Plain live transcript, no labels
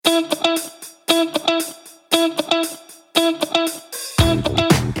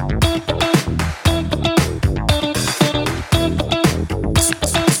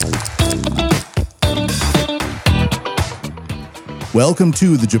Welcome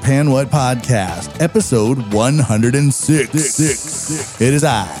to the Japan What Podcast, episode 106. It is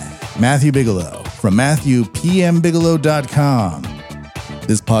I, Matthew Bigelow, from MatthewPMBigelow.com.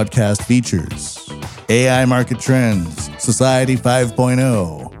 This podcast features AI market trends, Society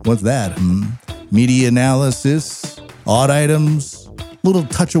 5.0, what's that? Media analysis, odd items, little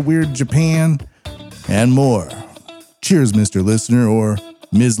touch of weird Japan, and more. Cheers, Mr. Listener or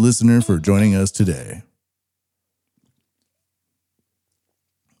Ms. Listener, for joining us today.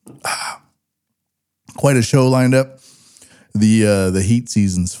 Quite a show lined up. The heat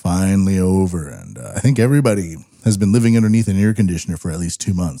season's finally over, and I think everybody has been living underneath an air conditioner for at least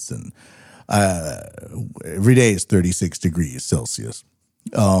 2 months, and every day is 36 degrees Celsius.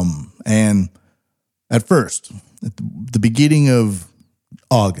 And at first, at the beginning of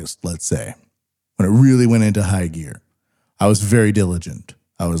August, let's say, when it really went into high gear, I was very diligent.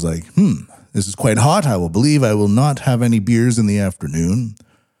 I was like, this is quite hot. I will not have any beers in the afternoon.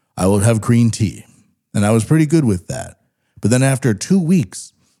 I will have green tea. And I was pretty good with that. But then after 2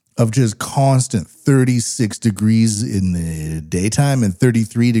 weeks of just constant 36 degrees in the daytime and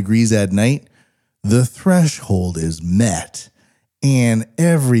 33 degrees at night, the threshold is met and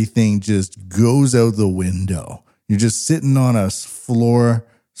everything just goes out the window. You're just sitting on a floor,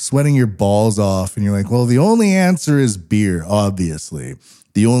 sweating your balls off, and you're like, well, the only answer is beer, obviously.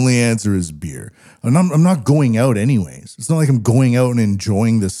 The only answer is beer. And I'm not going out anyways. It's not like I'm going out and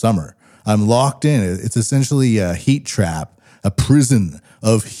enjoying the summer. I'm locked in. It's essentially a heat trap, a prison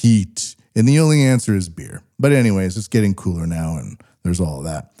of heat. And the only answer is beer. But anyways, it's getting cooler now, and there's all of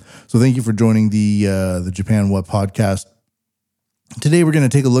that. So thank you for joining the Japan What Podcast. Today we're going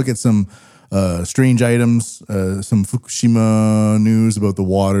to take a look at some strange items, some Fukushima news about the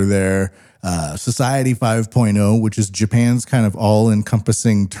water there, Society 5.0, which is Japan's kind of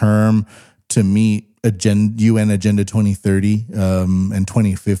all-encompassing term to meet UN Agenda 2030 and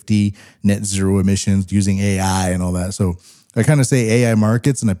 2050 net zero emissions using AI and all that. So I kind of say AI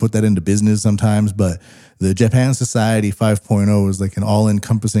markets and I put that into business sometimes, but the Japan Society 5.0 is like an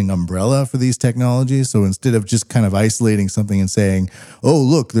all-encompassing umbrella for these technologies. So instead of just kind of isolating something and saying, oh,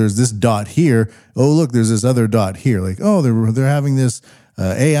 look, there's this dot here. Oh, look, there's this other dot here. Like, oh, they're having this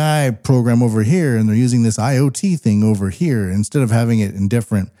AI program over here and they're using this IoT thing over here. Instead of having it in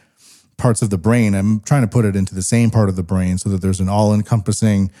different parts of the brain, I'm trying to put it into the same part of the brain so that there's an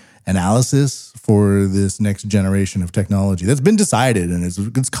all-encompassing analysis for this next generation of technology that's been decided and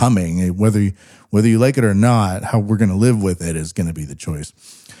it's coming. Whether you like it or not, how we're going to live with it is going to be the choice.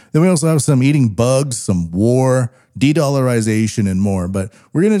 Then we also have some eating bugs, some war, de-dollarization, and more. But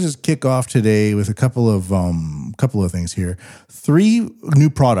we're going to just kick off today with a couple of things here. 3 new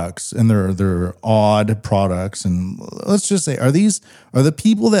products, and they're odd products. And let's just say, are the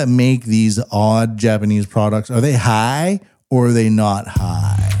people that make these odd Japanese products, are they high or are they not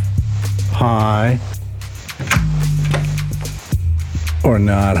high? High or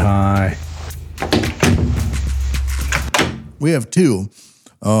not high? We have 2.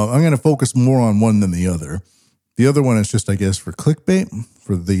 I'm going to focus more on one than the other. The other one is just, I guess, for clickbait,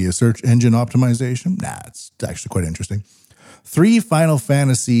 for the search engine optimization. It's actually quite interesting. 3 Final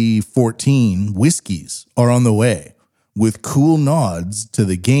Fantasy 14 whiskeys are on the way with cool nods to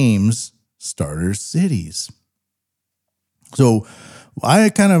the game's starter cities. So I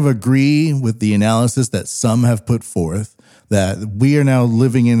kind of agree with the analysis that some have put forth that we are now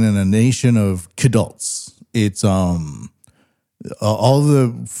living in a nation of kidults. It's I'm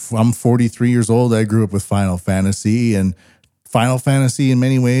 43 years old. I grew up with Final Fantasy, and Final Fantasy in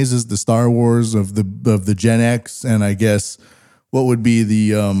many ways is the Star Wars of the Gen X, and I guess what would be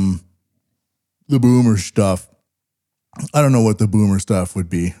the boomer stuff. I don't know what the boomer stuff would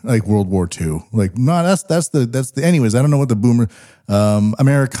be, like World War II. Like, no, that's the anyways, I don't know what the boomer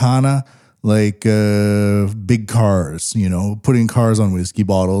Americana, like big cars, putting cars on whiskey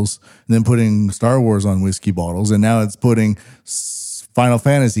bottles and then putting Star Wars on whiskey bottles, and now it's putting Final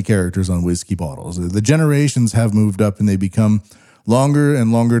Fantasy characters on whiskey bottles. The generations have moved up and they become longer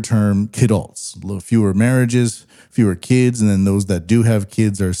and longer term kidults. Fewer marriages, fewer kids, and then those that do have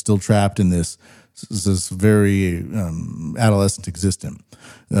kids are still trapped in this very adolescent existence.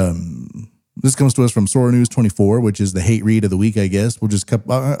 This comes to us from Sora News 24, which is the hate read of the week, I guess.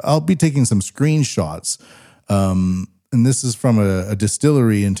 I'll be taking some screenshots. And this is from a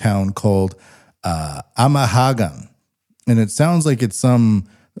distillery in town called Amahagan. And it sounds like it's some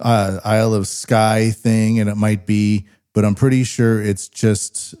Isle of Skye thing, and it might be, but I'm pretty sure it's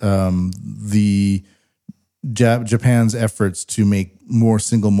just the Japan's efforts to make more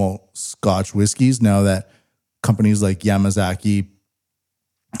single malt Scotch whiskeys now that companies like Yamazaki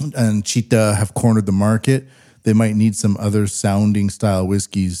and Chita have cornered the market. they might need some other sounding style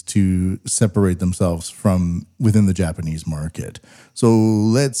whiskeys to separate themselves from within the Japanese market. So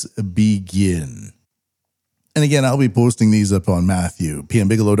let's begin. And again, I'll be posting these up on Matthew,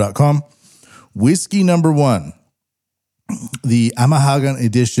 pmbigelow.com. Whiskey number 1, the Amahagan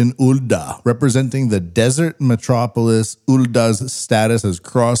edition Ulda, representing the desert metropolis. Ulda's status as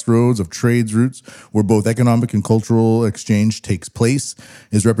crossroads of trades routes where both economic and cultural exchange takes place,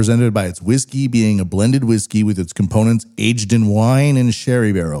 is represented by its whiskey being a blended whiskey with its components aged in wine and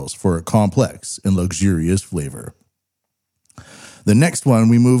sherry barrels for a complex and luxurious flavor. The next one,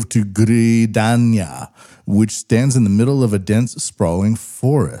 we move to Gridania, which stands in the middle of a dense, sprawling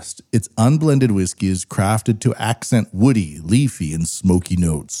forest. Its unblended whiskey is crafted to accent woody, leafy, and smoky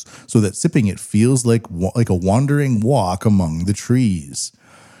notes, so that sipping it feels like a wandering walk among the trees.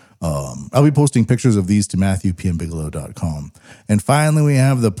 I'll be posting pictures of these to MatthewPMBigelow.com. And finally, we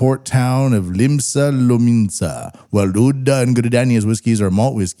have the port town of Limsa Lominsa. While Ulda and Gridania's whiskeys are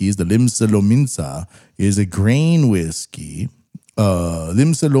malt whiskeys, the Limsa Lominsa is a grain whiskey.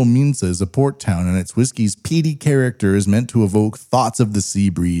 Limsa Lominsa is a port town, and its whiskey's peaty character is meant to evoke thoughts of the sea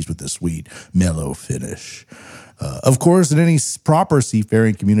breeze with a sweet, mellow finish. Of course, in any proper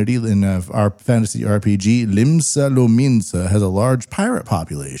seafaring community in our fantasy RPG, Limsa Lominsa has a large pirate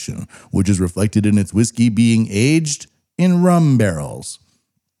population, which is reflected in its whiskey being aged in rum barrels.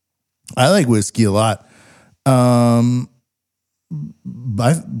 I like whiskey a lot.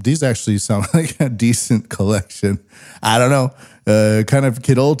 These actually sound like a decent collection. I don't know. Kind of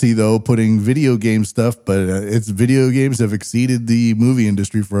kidulty, though, putting video game stuff, but its video games have exceeded the movie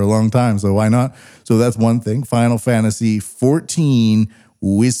industry for a long time, so why not? So that's one thing. Final Fantasy 14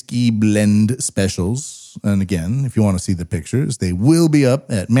 whiskey blend specials. And again, if you want to see the pictures, they will be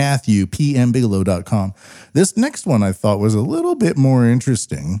up at MatthewPMBigelow.com. This next one I thought was a little bit more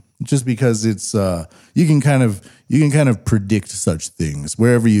interesting, just because it's you can kind of predict such things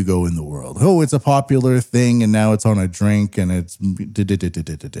wherever you go in the world. Oh, it's a popular thing, and now it's on a drink, and it's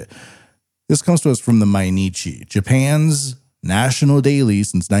This comes to us from the Mainichi, Japan's national daily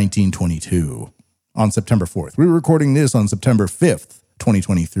since 1922, on September 4th. We're recording this on September 5th,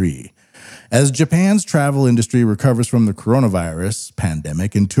 2023. As Japan's travel industry recovers from the coronavirus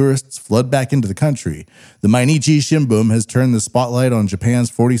pandemic and tourists flood back into the country, the Mainichi Shimbun has turned the spotlight on Japan's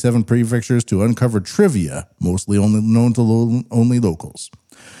 47 prefectures to uncover trivia, mostly only known to only locals.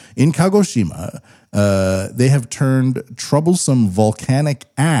 In Kagoshima, they have turned troublesome volcanic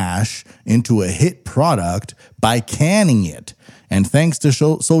ash into a hit product by canning it. And thanks to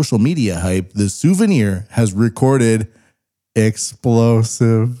social media hype, the souvenir has recorded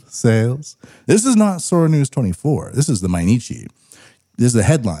explosive sales. This is not Sora News 24. This is the Mainichi. This is the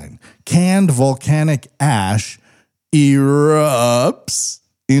headline. Canned volcanic ash erupts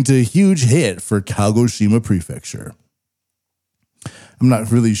into a huge hit for Kagoshima Prefecture. I'm not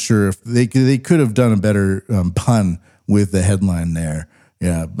really sure if they could have done a better pun with the headline there.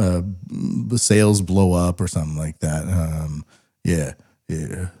 Yeah, sales blow up or something like that. Yeah.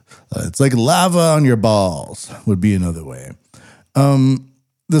 It's like lava on your balls would be another way. The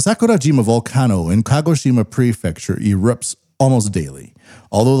Sakurajima volcano in Kagoshima Prefecture erupts almost daily,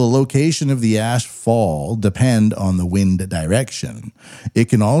 although the location of the ash fall depend on the wind direction. It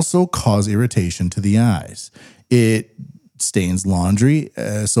can also cause irritation to the eyes. It stains laundry,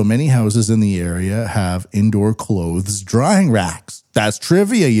 so many houses in the area have indoor clothes drying racks. That's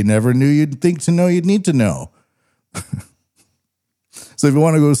trivia you never knew you'd think to know you'd need to know. So if you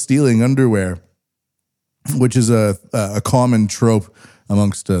want to go stealing underwear, which is a common trope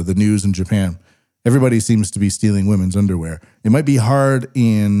amongst the news in Japan, everybody seems to be stealing women's underwear. It might be hard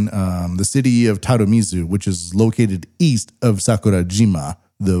in the city of Tarumizu, which is located east of Sakurajima,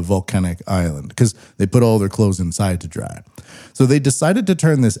 the volcanic island, because they put all their clothes inside to dry. So they decided to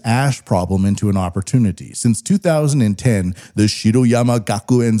turn this ash problem into an opportunity. Since 2010, the Shiroyama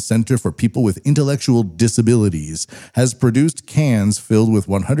Gakuen Center for People with Intellectual Disabilities has produced cans filled with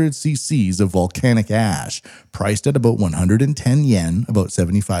 100 cc's of volcanic ash, priced at about 110 yen, about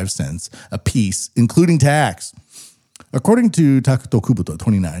 75 cents a piece, including tax. According to Takuto Kubuto,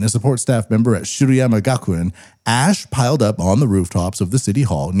 29, a support staff member at Shiroyama Gakuen, ash piled up on the rooftops of the city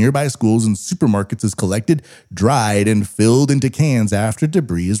hall, nearby schools, and supermarkets is collected, dried, and filled into cans after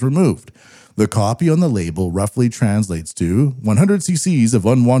debris is removed. The copy on the label roughly translates to 100 cc's of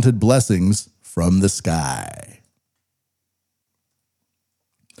unwanted blessings from the sky.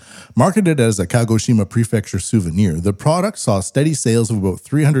 Marketed as a Kagoshima Prefecture souvenir, the product saw steady sales of about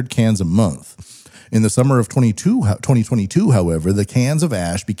 300 cans a month. In the summer of 2022, however, the cans of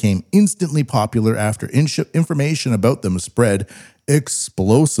ash became instantly popular after information about them spread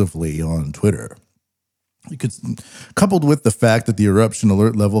explosively on Twitter. Coupled with the fact that the eruption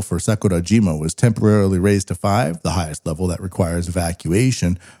alert level for Sakurajima was temporarily raised to 5, the highest level that requires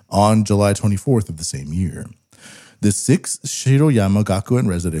evacuation, on July 24th of the same year. The 6 Shiroyama Gakuen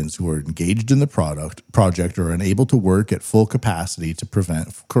residents who are engaged in the project are unable to work at full capacity to prevent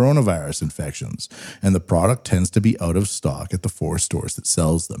coronavirus infections, and the product tends to be out of stock at the 4 stores that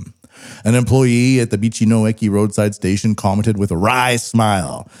sells them. An employee at the Bichinoeki roadside station commented with a wry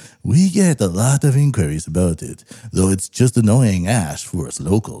smile, "We get a lot of inquiries about it, though it's just annoying ash for us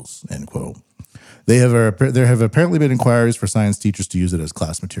locals," end quote. There have apparently been inquiries for science teachers to use it as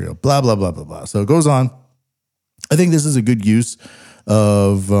class material, blah, blah, blah, blah, blah. So it goes on. I think this is a good use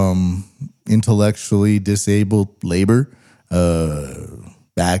of intellectually disabled labor.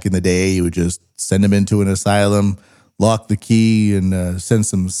 Back in the day, you would just send them into an asylum, lock the key, and send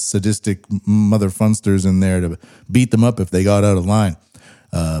some sadistic mother funsters in there to beat them up if they got out of line.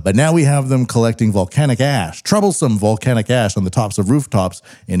 But now we have them collecting volcanic ash, troublesome volcanic ash on the tops of rooftops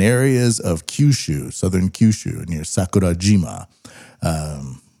in areas of Kyushu, southern Kyushu, near Sakurajima.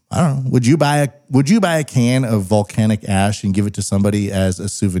 I don't know. Would you buy a can of volcanic ash and give it to somebody as a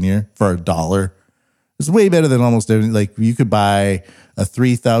souvenir for $1? It's way better than almost everything. Like, you could buy a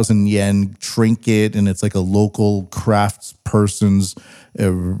 3,000 yen trinket, and it's like a local craftsperson's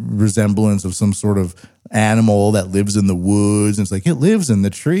resemblance of some sort of animal that lives in the woods. And it's like, it lives in the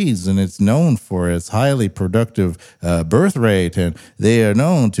trees, and it's known for its highly productive birth rate, and they are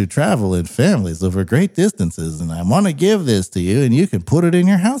known to travel in families over great distances, and I want to give this to you, and you can put it in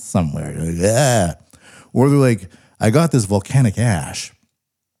your house somewhere. Like, yeah. Or they're like, I got this volcanic ash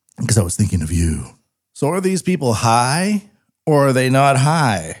because I was thinking of you. So are these people high, or are they not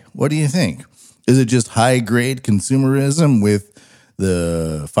high? What do you think? Is it just high-grade consumerism with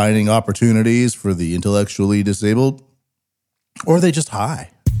the finding opportunities for the intellectually disabled? Or are they just high?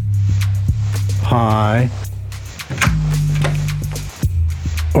 High.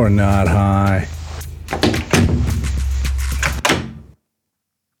 Or not high.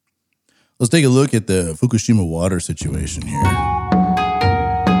 Let's take a look at the Fukushima water situation here.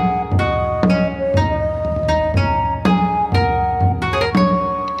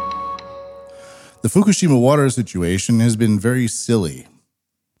 The Fukushima water situation has been very silly.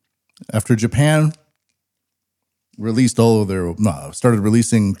 After Japan started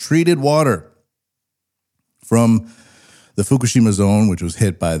releasing treated water from the Fukushima zone, which was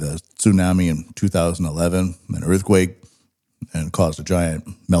hit by the tsunami in 2011, an earthquake, and caused a giant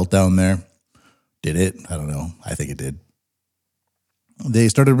meltdown there. Did it? I don't know. I think it did. They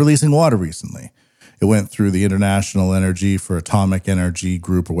started releasing water recently. It went through the International Energy for Atomic Energy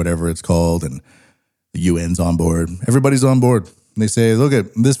Group, or whatever it's called, and the UN's on board. Everybody's on board. They say, look at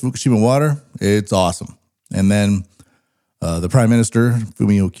this Fukushima water. It's awesome. And then the Prime Minister,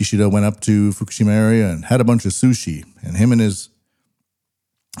 Fumio Kishida, went up to Fukushima area and had a bunch of sushi. And him and his...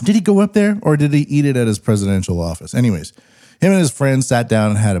 Did he go up there, or did he eat it at his presidential office? Anyways, him and his friends sat down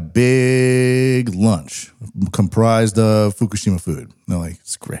and had a big lunch comprised of Fukushima food. And they're like,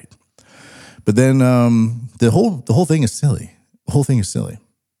 it's great. But then the whole thing is silly. The whole thing is silly.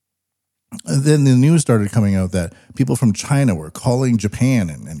 Then the news started coming out that people from China were calling Japan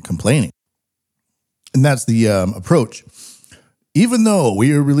and complaining. And that's the approach. Even though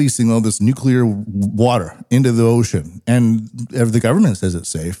we are releasing all this nuclear water into the ocean and the government says it's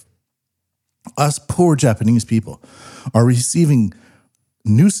safe, us poor Japanese people are receiving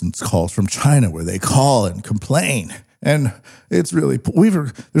nuisance calls from China where they call and complain. And it's really,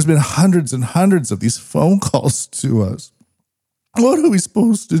 there's been hundreds and hundreds of these phone calls to us. What are we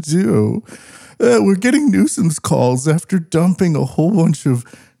supposed to do? We're getting nuisance calls after dumping a whole bunch of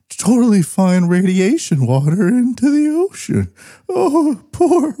totally fine radiation water into the ocean. Oh,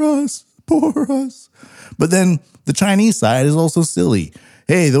 poor us, poor us. But then the Chinese side is also silly.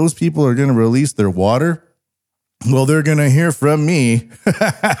 Hey, those people are going to release their water. Well, they're going to hear from me.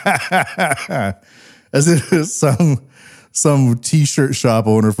 As if it's some t-shirt shop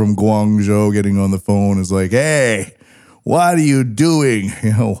owner from Guangzhou getting on the phone is like, hey, what are you doing?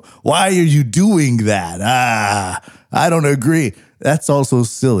 Why are you doing that? I don't agree. That's also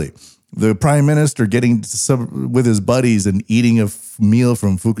silly. The prime minister getting with his buddies and eating a meal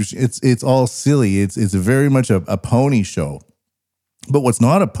from Fukushima. It's all silly. It's very much a pony show. But what's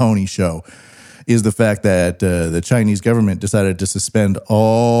not a pony show is the fact that the Chinese government decided to suspend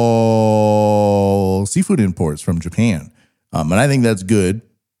all seafood imports from Japan. And I think that's good,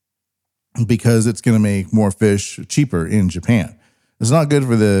 because it's going to make more fish cheaper in Japan. It's not good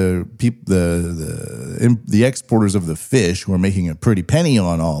for the exporters of the fish who are making a pretty penny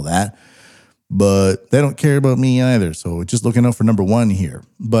on all that, but they don't care about me either. So just looking out for number one here.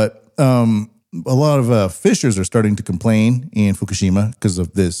 But a lot of fishers are starting to complain in Fukushima because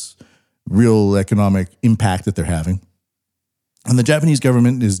of this real economic impact that they're having. And the Japanese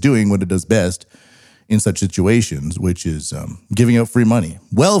government is doing what it does best in such situations, which is giving out free money.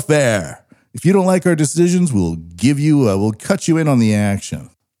 Welfare. If you don't like our decisions, we'll cut you in on the action.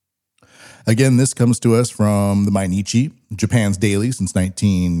 Again, this comes to us from the Mainichi, Japan's daily since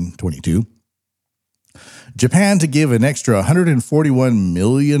 1922. Japan to give an extra $141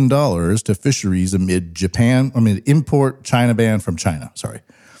 million to fisheries amid import China ban from China.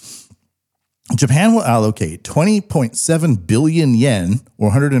 Japan will allocate 20.7 billion yen,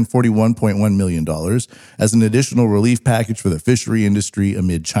 or $141.1 million, as an additional relief package for the fishery industry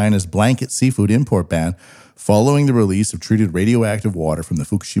amid China's blanket seafood import ban following the release of treated radioactive water from the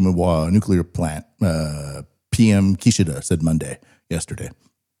Fukushima nuclear plant, PM Kishida said yesterday.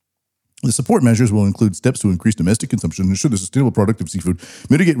 The support measures will include steps to increase domestic consumption, ensure the sustainable product of seafood,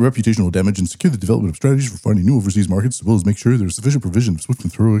 mitigate reputational damage, and secure the development of strategies for finding new overseas markets, as well as make sure there's sufficient provision of swift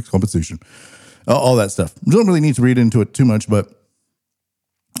and thorough compensation. All that stuff. We don't really need to read into it too much, but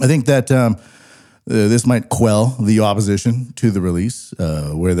I think that this might quell the opposition to the release,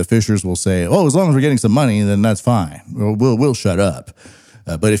 where the fishers will say, "Oh, as long as we're getting some money, then that's fine. We'll shut up.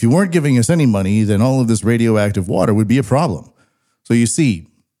 But if you weren't giving us any money, then all of this radioactive water would be a problem." So you see,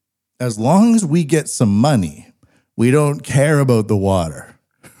 as long as we get some money, we don't care about the water.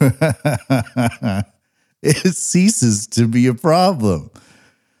 It ceases to be a problem.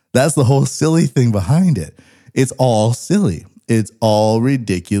 That's the whole silly thing behind it. It's all silly. It's all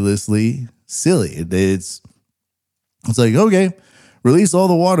ridiculously silly. It's like, okay, release all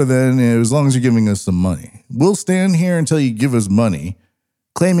the water then, as long as you're giving us some money. We'll stand here until you give us money,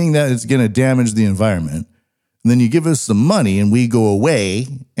 claiming that it's going to damage the environment. And then you give us some money and we go away,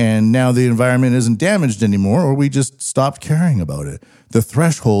 and now the environment isn't damaged anymore, or we just stopped caring about it. The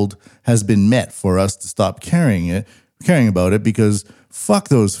threshold has been met for us to stop caring about it, because fuck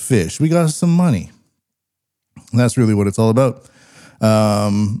those fish. We got some money. And that's really what it's all about.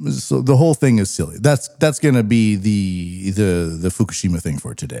 So the whole thing is silly. That's going to be the Fukushima thing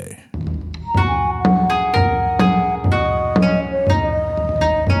for today.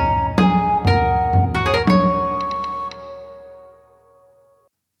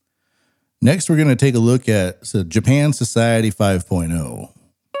 Next, we're going to take a look at Japan Society 5.0.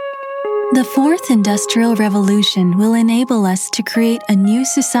 The fourth industrial revolution will enable us to create a new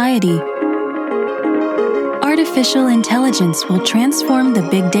society. Artificial intelligence will transform the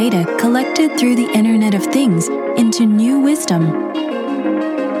big data collected through the Internet of Things into new wisdom.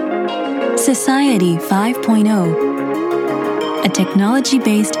 Society 5.0, a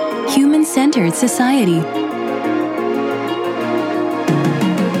technology-based, human-centered society.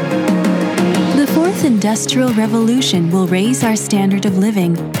 The fourth industrial revolution will raise our standard of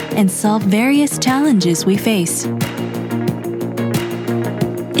living and solve various challenges we face.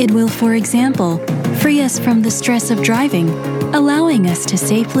 It will, for example, free us from the stress of driving, allowing us to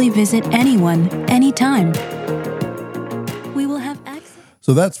safely visit anyone, anytime. We will have access.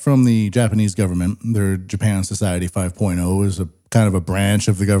 So that's from the Japanese government. Their Japan Society 5.0 is a kind of a branch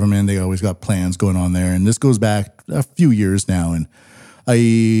of the government. They always got plans going on there. And this goes back a few years now. And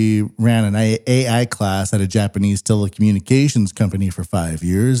I ran an AI class at a Japanese telecommunications company for 5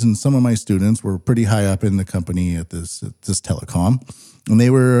 years, and some of my students were pretty high up in the company at this telecom, and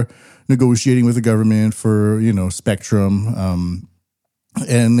they were negotiating with the government for, spectrum,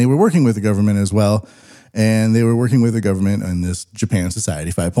 and they were working with the government as well, and they were working with the government on this Japan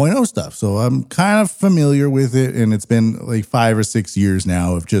Society 5.0 stuff. So I'm kind of familiar with it, and it's been like 5 or 6 years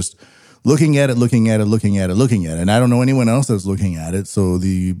now of just looking at it. And I don't know anyone else that's looking at it. So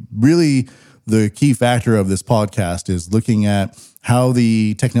the key factor of this podcast is looking at how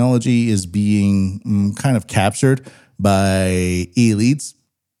the technology is being kind of captured by elites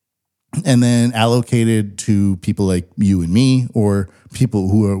and then allocated to people like you and me, or people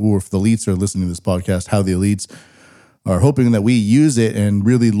who if the elites are listening to this podcast, how the elites are hoping that we use it and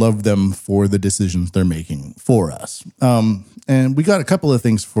really love them for the decisions they're making for us. And we got a couple of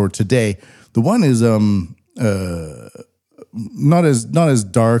things for today. The one is not as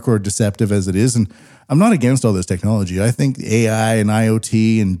dark or deceptive as it is, and I'm not against all this technology. I think AI and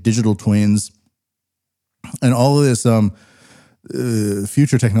IoT and digital twins and all of this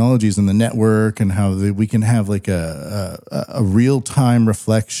future technologies in the network, and how we can have like a real-time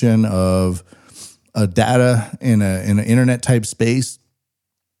reflection of data in an internet type space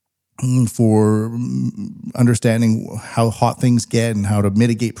for understanding how hot things get and how to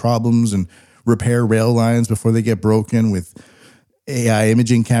mitigate problems and repair rail lines before they get broken with AI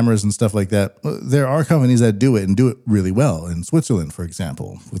imaging cameras and stuff like that. There are companies that do it and do it really well. In Switzerland, for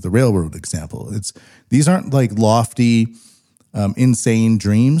example, with the railroad example, these aren't like lofty, insane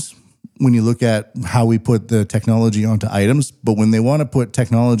dreams when you look at how we put the technology onto items. But when they want to put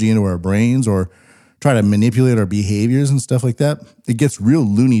technology into our brains or try to manipulate our behaviors and stuff like that, it gets real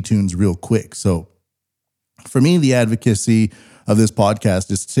Looney Tunes real quick. So for me, the advocacy of this podcast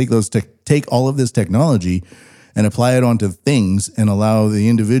is to take all of this technology and apply it onto things and allow the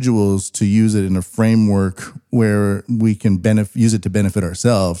individuals to use it in a framework where we can use it to benefit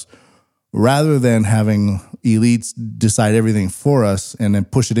ourselves, rather than having elites decide everything for us and then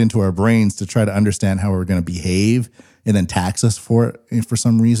push it into our brains to try to understand how we're going to behave and then tax us for it for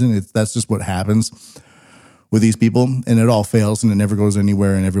some reason. That's just what happens with these people, and it all fails and it never goes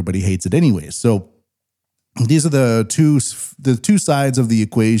anywhere and everybody hates it anyway. So these are the two sides of the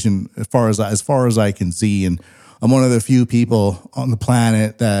equation as far as I can see, and I'm one of the few people on the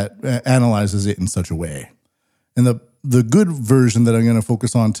planet that analyzes it in such a way. And the good version that I'm going to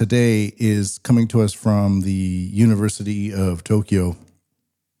focus on today is coming to us from the University of Tokyo.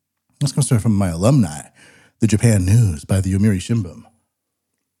 This comes from my alumni, the Japan News by the Yomiuri Shimbun.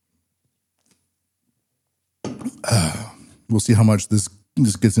 We'll see how much this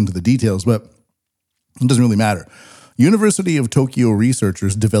gets into the details, but it doesn't really matter. University of Tokyo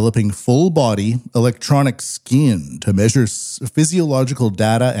researchers developing full-body electronic skin to measure physiological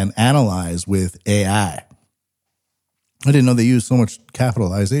data and analyze with AI. I didn't know they used so much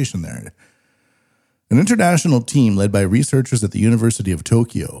capitalization there. An international team led by researchers at the University of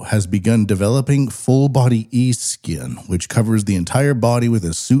Tokyo has begun developing full-body e-skin, which covers the entire body with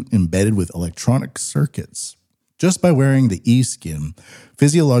a suit embedded with electronic circuits. Just by wearing the e-skin,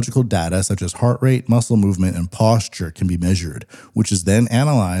 physiological data such as heart rate, muscle movement, and posture can be measured, which is then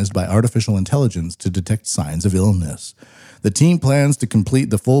analyzed by artificial intelligence to detect signs of illness. The team plans to complete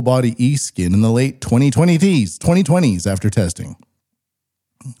the full-body e-skin in the late 2020s after testing.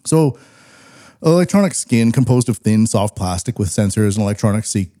 So, electronic skin composed of thin, soft plastic with sensors and electronic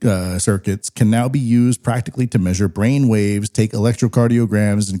circuits can now be used practically to measure brain waves, take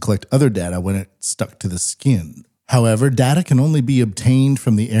electrocardiograms, and collect other data when it's stuck to the skin. However, data can only be obtained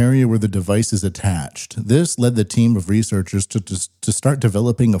from the area where the device is attached. This led the team of researchers to start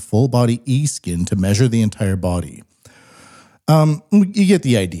developing a full-body e-skin to measure the entire body. You get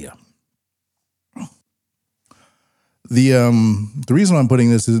the idea. The reason I'm putting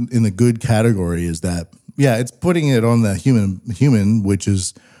this in the good category is that, yeah, it's putting it on the human, which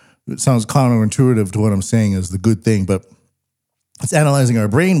it sounds counterintuitive to what I'm saying is the good thing, but it's analyzing our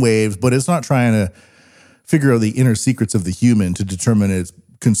brain waves, but it's not trying to figure out the inner secrets of the human to determine its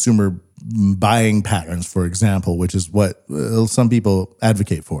consumer buying patterns, for example, which is what some people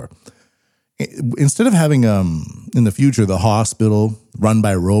advocate for. Instead of having, in the future, the hospital run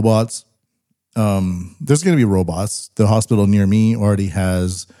by robots, there's going to be robots. The hospital near me already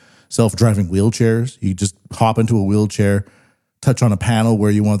has self-driving wheelchairs. You just hop into a wheelchair, touch on a panel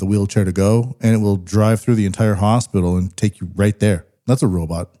where you want the wheelchair to go, and it will drive through the entire hospital and take you right there. That's a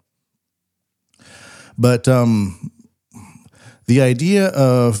robot. But the idea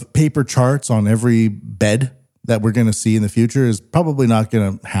of paper charts on every bed that we're going to see in the future is probably not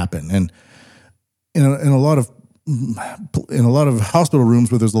going to happen. And in a lot of hospital rooms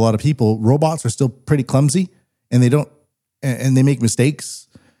where there's a lot of people, robots are still pretty clumsy, and they make mistakes,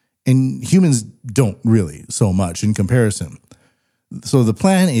 and humans don't really so much in comparison. So the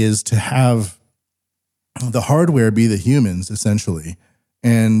plan is to have the hardware be the humans essentially,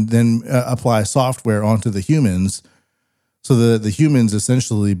 and then apply software onto the humans so that the humans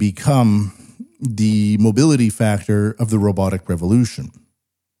essentially become the mobility factor of the robotic revolution.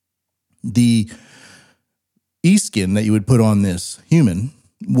 The e-skin that you would put on this human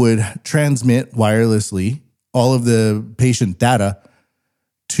would transmit wirelessly all of the patient data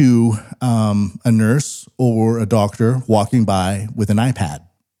to a nurse or a doctor walking by with an iPad.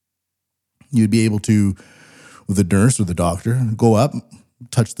 You'd be able to, with the nurse or the doctor, go up,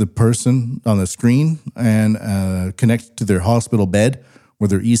 touch the person on the screen, and connect to their hospital bed where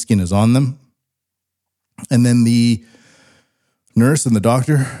their e-skin is on them. And then the nurse and the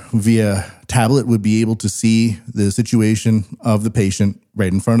doctor via tablet would be able to see the situation of the patient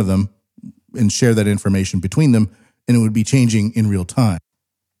right in front of them and share that information between them, and it would be changing in real time.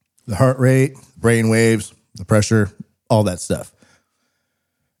 The heart rate, brain waves, the pressure, all that stuff.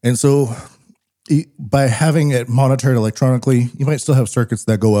 And so by having it monitored electronically, you might still have circuits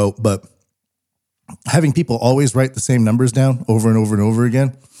that go out, but having people always write the same numbers down over and over and over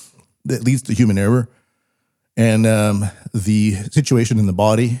again, that leads to human error. And the situation in the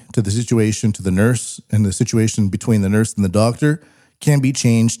body to the situation to the nurse and the situation between the nurse and the doctor can be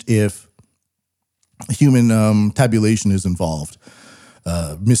changed if human tabulation is involved.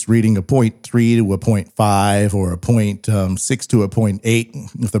 Misreading a 0.3 to a 0.5 or a 0.6 to a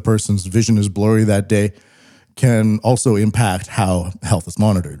 0.8, if the person's vision is blurry that day, can also impact how health is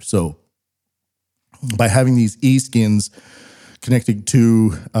monitored. So by having these e-skins connecting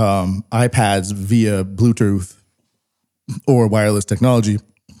to iPads via Bluetooth or wireless technology,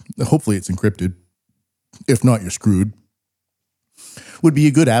 hopefully it's encrypted. If not, you're screwed. Would be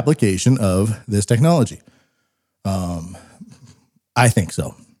a good application of this technology. I think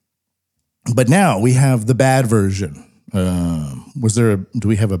so. But now we have the bad version. Do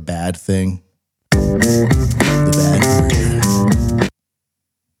we have a bad thing? The bad version.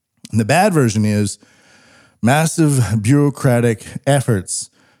 And the bad version is massive bureaucratic efforts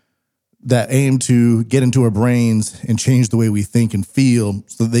that aim to get into our brains and change the way we think and feel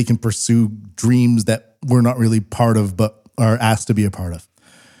so that they can pursue dreams that we're not really part of but are asked to be a part of.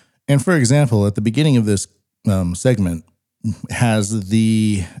 And for example, at the beginning of this segment has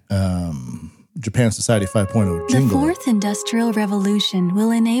the Japan Society 5.0 jingle. The fourth industrial revolution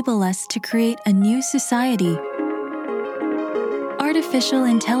will enable us to create a new society. Artificial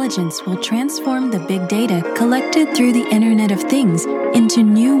intelligence will transform the big data collected through the Internet of Things into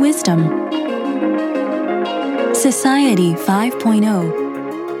new wisdom. Society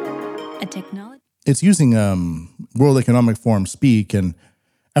 5.0. A technology. It's using World Economic Forum speak, and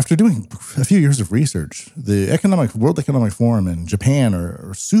after doing a few years of research, the World Economic Forum and Japan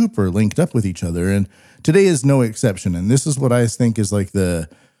are super linked up with each other, and today is no exception. And this is what I think is like the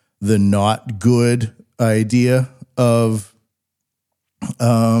not good idea of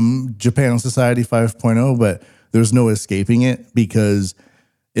Japan Society 5.0, but there's no escaping it because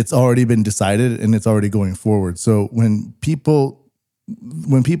it's already been decided and it's already going forward. So when people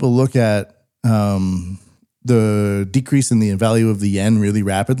look at the decrease in the value of the yen really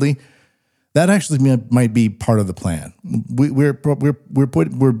rapidly, that actually might be part of the plan. We're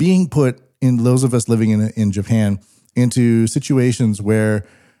being put in, those of us living in Japan, into situations where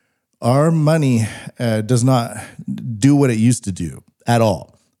our money does not do what it used to do at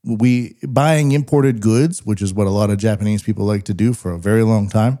all. Buying imported goods, which is what a lot of Japanese people like to do for a very long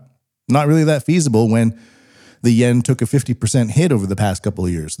time, not really that feasible when the yen took a 50% hit over the past couple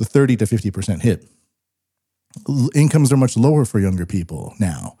of years, the 30 to 50% hit. Incomes are much lower for younger people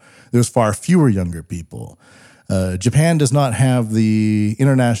now. There's far fewer younger people. Japan does not have the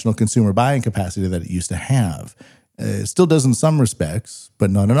international consumer buying capacity that it used to have. It still does in some respects,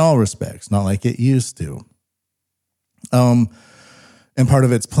 but not in all respects, not like it used to. And part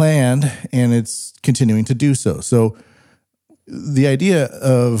of it's planned, and it's continuing to do so. So the idea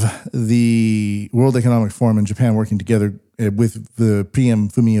of the World Economic Forum and Japan working together with the PM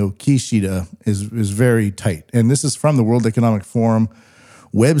Fumio Kishida is very tight. And this is from the World Economic Forum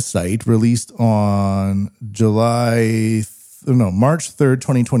website, released on March 3rd,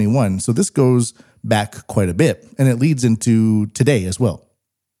 2021. So this goes back quite a bit, and it leads into today as well.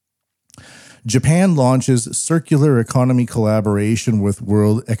 Japan launches circular economy collaboration with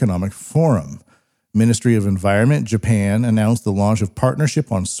World Economic Forum. Ministry of Environment, Japan, announced the launch of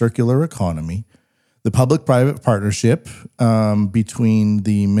Partnership on Circular Economy. The public-private partnership between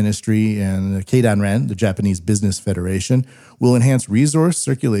the ministry and Keidanren, the Japanese Business Federation, will enhance resource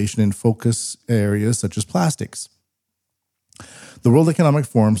circulation in focus areas such as plastics. The World Economic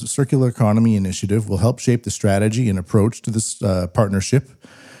Forum's Circular Economy Initiative will help shape the strategy and approach to this partnership.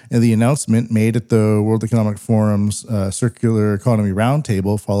 And the announcement made at the World Economic Forum's Circular Economy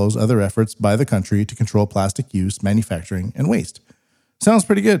Roundtable follows other efforts by the country to control plastic use, manufacturing, and waste. Sounds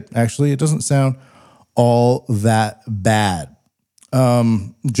pretty good, actually. It doesn't sound all that bad.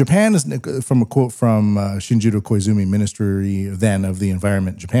 Japan is, from a quote from Shinjiro Koizumi, Ministry then of the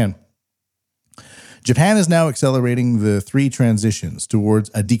Environment, Japan. Japan is now accelerating the three transitions towards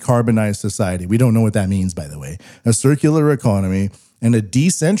a decarbonized society. We don't know what that means, by the way. A circular economy and a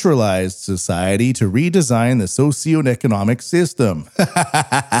decentralized society to redesign the socioeconomic system.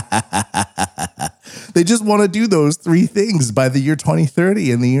 They just want to do those three things by the year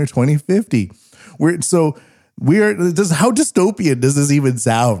 2030 and the year 2050. How dystopian does this even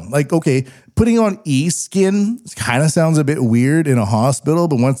sound? Like, okay, putting on e-skin kind of sounds a bit weird in a hospital,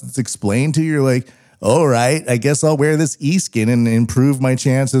 but once it's explained to you, you're like, all right, I guess I'll wear this e-skin and improve my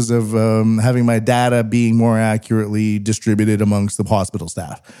chances of having my data being more accurately distributed amongst the hospital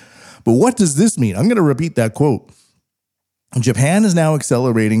staff. But what does this mean? I'm going to repeat that quote. Japan is now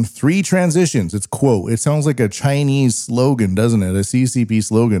accelerating 3 transitions. It's quote. It sounds like a Chinese slogan, doesn't it? A CCP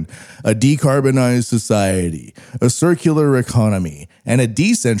slogan. A decarbonized society, a circular economy, and a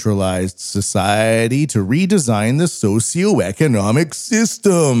decentralized society to redesign the socioeconomic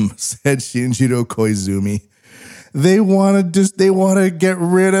system, said Shinjiro Koizumi. They want to get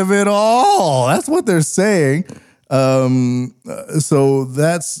rid of it all. That's what they're saying. So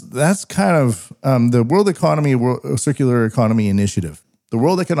that's kind of the World Economy Circular Economy Initiative. The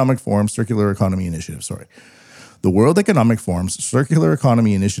World Economic Forum Circular Economy Initiative, sorry. The World Economic Forum's Circular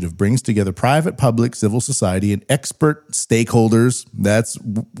Economy Initiative brings together private, public, civil society, and expert stakeholders, that's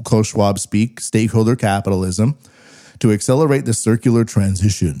Klaus Schwab speak, stakeholder capitalism, to accelerate the circular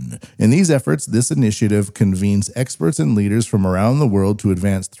transition. In these efforts, this initiative convenes experts and leaders from around the world to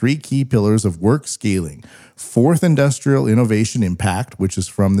advance 3 key pillars of work scaling. 4th Industrial Innovation Impact, which is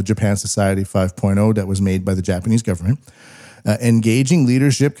from the Japan Society 5.0 that was made by the Japanese government, engaging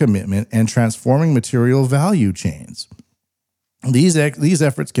leadership commitment, and transforming material value chains. These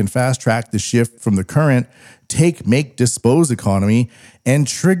efforts can fast-track the shift from the current take, make, dispose economy and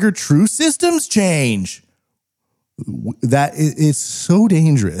trigger true systems change. That it's so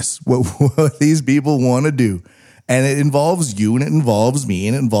dangerous what these people want to do. And it involves you, and it involves me,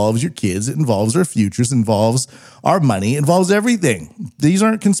 and it involves your kids, it involves our futures, it involves our money, it involves everything. These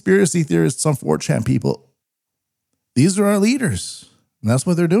aren't conspiracy theorists, some 4chan people. These are our leaders, and that's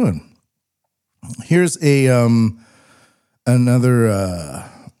what they're doing. Here's another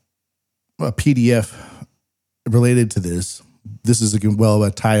a PDF related to this. This is a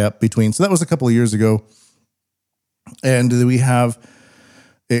tie-up between, so that was a couple of years ago. And we have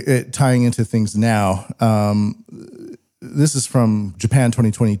it tying into things now. This is from Japan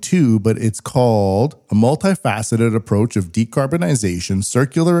 2022, but it's called A Multifaceted Approach of Decarbonization,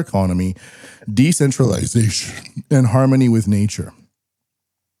 Circular Economy, Decentralization, and Harmony with Nature.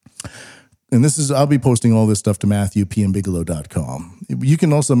 And I'll be posting all this stuff to MatthewPMBigelow.com. You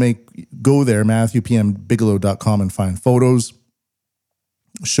can also go there, MatthewPMBigelow.com, and find photos,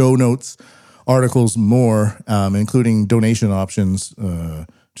 show notes, articles, more, including donation options.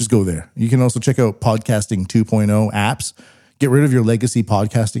 Just go there. You can also check out Podcasting 2.0 apps. Get rid of your legacy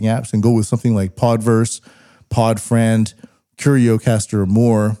podcasting apps and go with something like Podverse, Podfriend, CurioCaster, or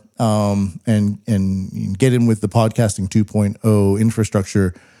more, and get in with the Podcasting 2.0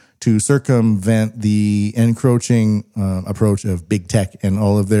 infrastructure to circumvent the encroaching approach of big tech and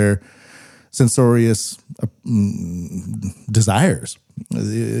all of their censorious desires.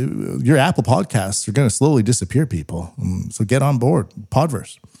 Your Apple Podcasts are going to slowly disappear, people. So get on board,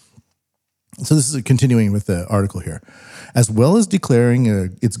 Podverse. So this is continuing with the article here. As well as declaring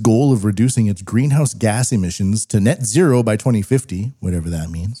its goal of reducing its greenhouse gas emissions to net zero by 2050, whatever that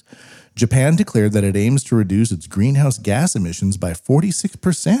means, Japan declared that it aims to reduce its greenhouse gas emissions by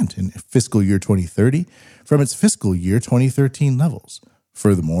 46% in fiscal year 2030 from its fiscal year 2013 levels.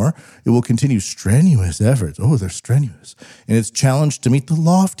 Furthermore, it will continue strenuous efforts, they're strenuous, in its challenge to meet the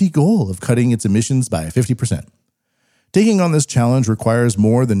lofty goal of cutting its emissions by 50%. Taking on this challenge requires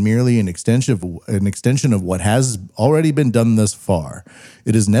more than merely an extension of what has already been done thus far.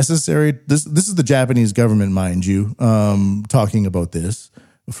 It is necessary, this is the Japanese government, mind you, talking about this.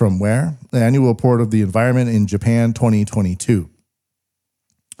 From where? The Annual Report of the Environment in Japan 2022.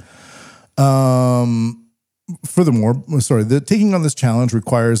 Furthermore, taking on this challenge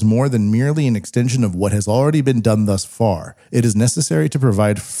requires more than merely an extension of what has already been done thus far. It is necessary to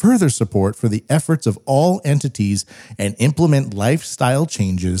provide further support for the efforts of all entities and implement lifestyle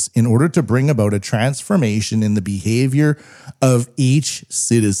changes in order to bring about a transformation in the behavior of each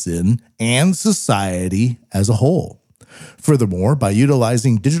citizen and society as a whole. Furthermore, by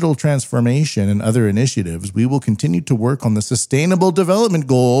utilizing digital transformation and other initiatives, we will continue to work on the Sustainable Development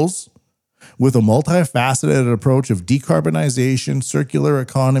Goals with a multifaceted approach of decarbonization, circular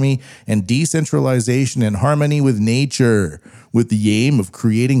economy, and decentralization in harmony with nature, with the aim of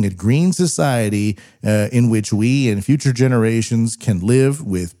creating a green society in which we and future generations can live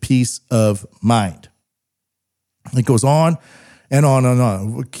with peace of mind. It goes on and on and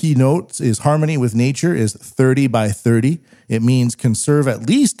on. Key notes is harmony with nature is 30 by 30. It means conserve at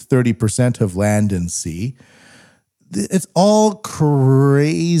least 30% of land and sea. It's all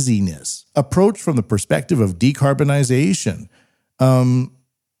craziness. Approach from the perspective of decarbonization.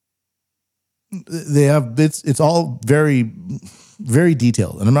 It's all very, very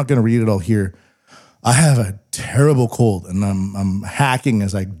detailed, and I'm not going to read it all here. I have a terrible cold, and I'm hacking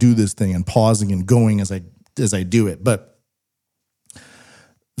as I do this thing and pausing and going as I do it. But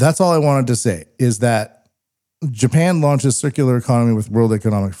that's all I wanted to say, is that Japan launches circular economy with World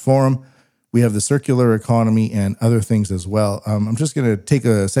Economic Forum. We have the circular economy and other things as well. I'm just going to take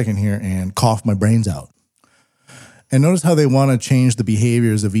a second here and cough my brains out. And notice how they want to change the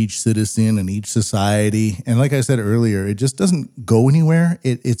behaviors of each citizen and each society. And like I said earlier, it just doesn't go anywhere.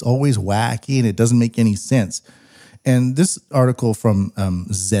 It's always wacky and it doesn't make any sense. And this article from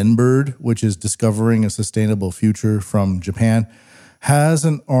Zenbird, which is Discovering a Sustainable Future from Japan, has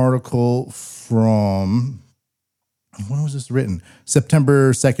an article from, when was this written?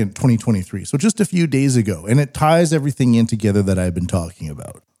 September 2nd, 2023. So just a few days ago. And it ties everything in together that I've been talking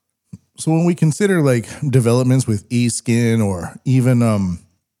about. So when we consider like developments with eSkin or even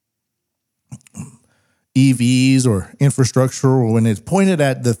EVs or infrastructure, or when it's pointed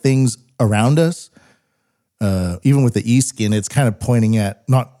at the things around us, even with the eSkin, it's kind of pointing at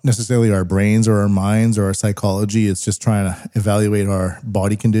not necessarily our brains or our minds or our psychology. It's just trying to evaluate our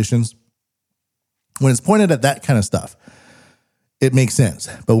body conditions. When it's pointed at that kind of stuff, it makes sense.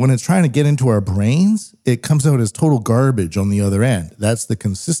 But when it's trying to get into our brains, it comes out as total garbage on the other end. That's the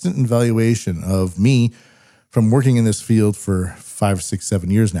consistent evaluation of me from working in this field for 5, 6,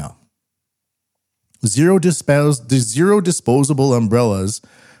 7 years now. Zero disposable umbrellas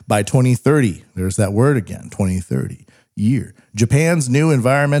by 2030. There's that word again, 2030 year. Japan's new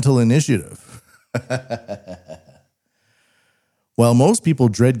environmental initiative. While most people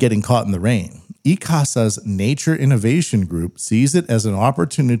dread getting caught in the rain, ICASA's Nature Innovation Group sees it as an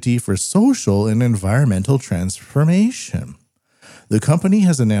opportunity for social and environmental transformation. The company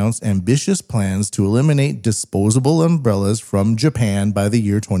has announced ambitious plans to eliminate disposable umbrellas from Japan by the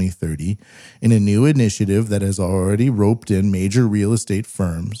year 2030 in a new initiative that has already roped in major real estate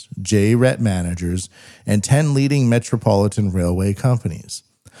firms, JRET managers, and 10 leading metropolitan railway companies.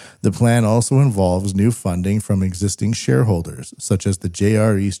 The plan also involves new funding from existing shareholders, such as the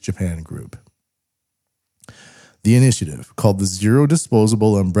JR East Japan Group. The initiative, called the Zero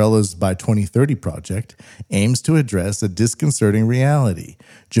Disposable Umbrellas by 2030 Project, aims to address a disconcerting reality.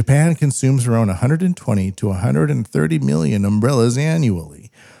 Japan consumes around 120 to 130 million umbrellas annually.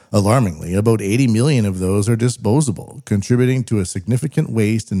 Alarmingly, about 80 million of those are disposable, contributing to a significant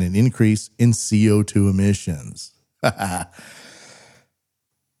waste and an increase in CO2 emissions.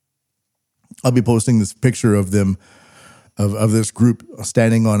 I'll be posting this picture of them, of this group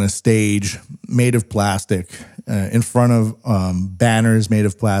standing on a stage made of plastic, in front of banners made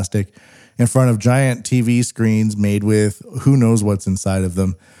of plastic, in front of giant TV screens made with who knows what's inside of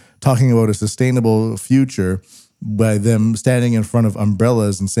them, talking about a sustainable future by them standing in front of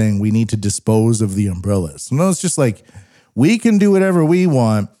umbrellas and saying we need to dispose of the umbrellas. So no, it's just like, we can do whatever we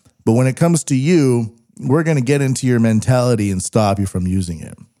want, but when it comes to you, we're going to get into your mentality and stop you from using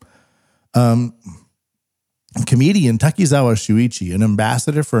it. Comedian Takizawa Shuichi, an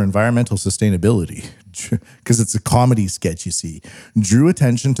ambassador for environmental sustainability, because it's a comedy sketch, you see, drew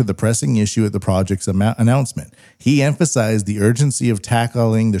attention to the pressing issue at the project's announcement. He emphasized the urgency of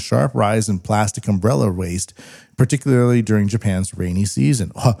tackling the sharp rise in plastic umbrella waste, particularly during Japan's rainy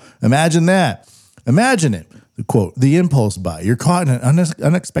season. Oh, imagine that. Imagine it. The quote, the impulse buy. You're caught in an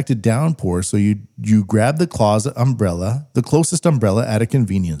unexpected downpour, so you grab the closet umbrella, the closest umbrella at a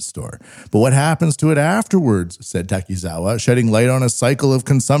convenience store. But what happens to it afterwards, said Takizawa, shedding light on a cycle of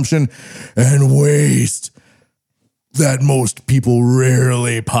consumption and waste that most people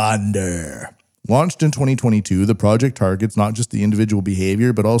rarely ponder. Launched in 2022, the project targets not just the individual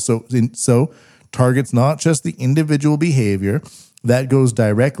behavior, but also targets not just the individual behavior that goes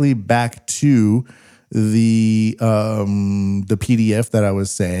directly back to the PDF that I was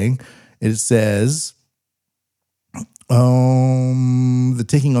saying. It says the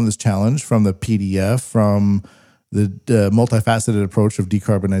taking on this challenge from the PDF, from the multifaceted approach of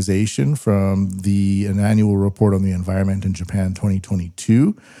decarbonization, from an annual report on the environment in Japan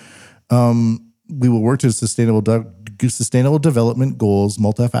 2022. We will work to sustainable development goals,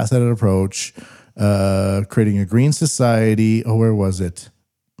 multifaceted approach, creating a green society. Oh, where was it?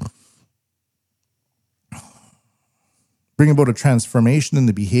 Bring about a transformation in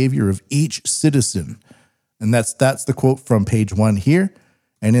the behavior of each citizen. And that's the quote from page 1 here.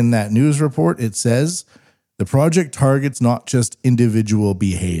 And in that news report, it says, the project targets not just individual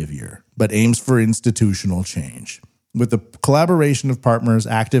behavior, but aims for institutional change. With the collaboration of partners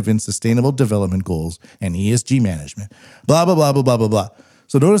active in sustainable development goals and ESG management, blah, blah, blah, blah, blah, blah, blah.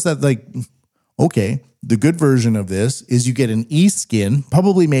 So notice that, like, okay, the good version of this is you get an eSkin,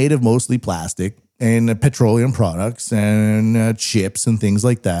 probably made of mostly plastic, and petroleum products and chips and things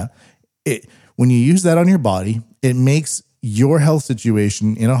like that. When you use that on your body, it makes your health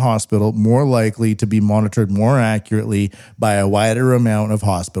situation in a hospital more likely to be monitored more accurately by a wider amount of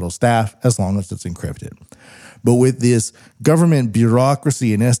hospital staff, as long as it's encrypted. But with this government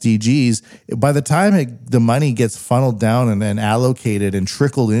bureaucracy and SDGs, by the time the money gets funneled down and allocated and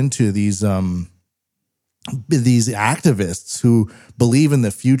trickled into these activists who believe in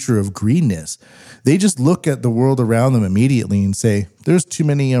the future of greenness, they just look at the world around them immediately and say, there's too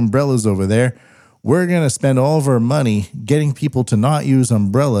many umbrellas over there. We're going to spend all of our money getting people to not use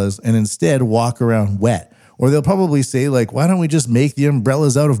umbrellas and instead walk around wet. Or they'll probably say, like, why don't we just make the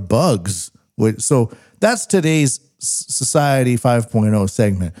umbrellas out of bugs? So that's today's Society 5.0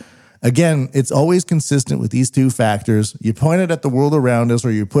 segment. Again, it's always consistent with these two factors. You point it at the world around us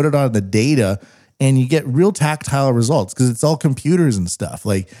or you put it on the data and you get real tactile results because it's all computers and stuff.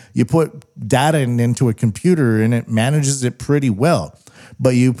 Like you put data into a computer and it manages it pretty well.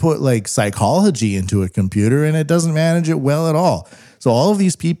 But you put like psychology into a computer and it doesn't manage it well at all. So all of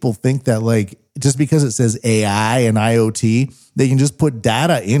these people think that like just because it says AI and IoT, they can just put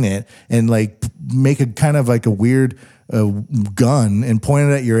data in it and like make a kind of like a weird gun and point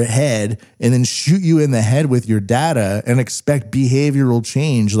it at your head and then shoot you in the head with your data and expect behavioral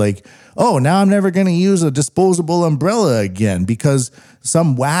change. Like, oh, now I'm never going to use a disposable umbrella again because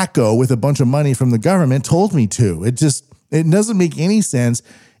some wacko with a bunch of money from the government told me to. It doesn't make any sense.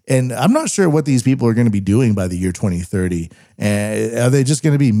 And I'm not sure what these people are going to be doing by the year 2030. Are they just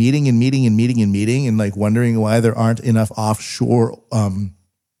going to be meeting and like wondering why there aren't enough offshore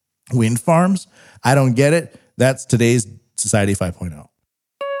wind farms? I don't get it. That's today's Society 5.0.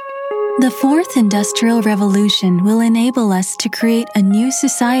 The fourth industrial revolution will enable us to create a new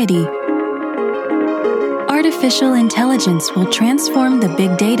society. Artificial intelligence will transform the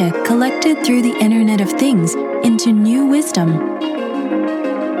big data collected through the Internet of Things into new wisdom.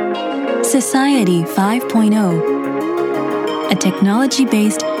 Society 5.0, a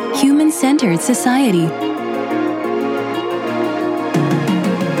technology-based, human-centered society.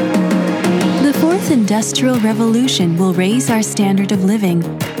 The fourth industrial revolution will raise our standard of living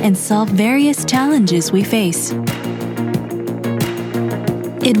and solve various challenges we face.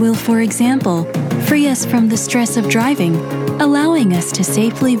 It will, for example, free us from the stress of driving, allowing us to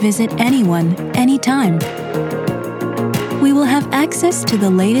safely visit anyone, anytime. We will have access to the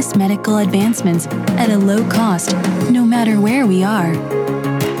latest medical advancements at a low cost, no matter where we are.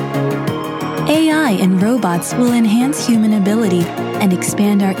 AI and robots will enhance human ability and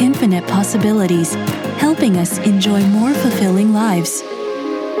expand our infinite possibilities, helping us enjoy more fulfilling lives.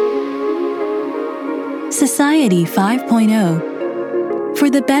 Society 5.0, for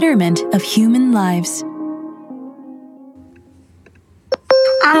the betterment of human lives.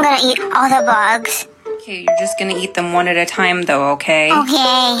 I'm gonna eat all the bugs. Okay, you're just gonna eat them one at a time though, okay?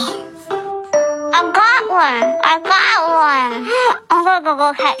 Okay. I got one. I'm gonna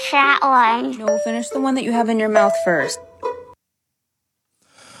go catch that one. No, finish the one that you have in your mouth first.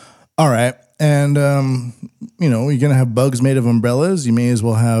 All right. And, you're going to have bugs made of umbrellas. You may as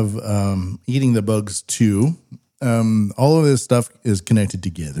well have eating the bugs too. All of this stuff is connected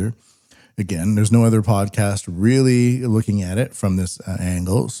together. Again, there's no other podcast really looking at it from this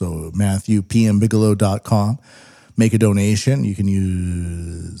angle. So MatthewPMBigelow.com. Make a donation. You can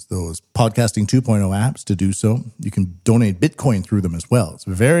use those Podcasting 2.0 apps to do so. You can donate Bitcoin through them as well. It's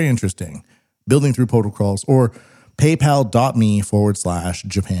very interesting. Building through protocols or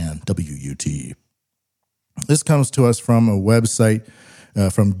paypal.me/Japan WUT. This comes to us from a website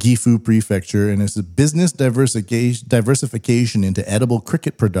from Gifu Prefecture, and it's a business diversification into edible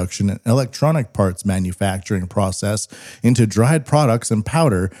cricket production and electronic parts manufacturing process into dried products and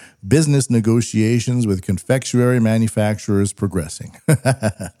powder. Business negotiations with confectionery manufacturers progressing.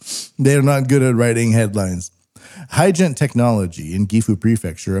 They're not good at writing headlines. Hygent Technology in Gifu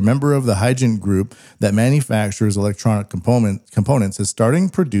Prefecture, a member of the Hygent Group that manufactures electronic components, is starting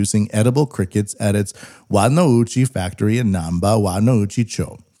producing edible crickets at its Wanouchi factory in Namba,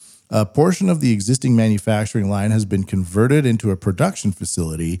 Wanouchi-cho. A portion of the existing manufacturing line has been converted into a production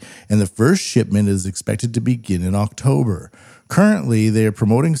facility, and the first shipment is expected to begin in October. Currently, they are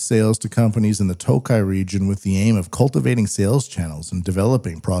promoting sales to companies in the Tokai region with the aim of cultivating sales channels and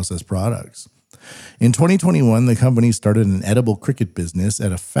developing processed products. In 2021, the company started an edible cricket business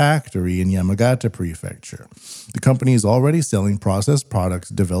at a factory in Yamagata Prefecture. The company is already selling processed products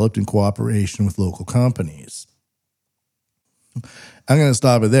developed in cooperation with local companies. I'm going to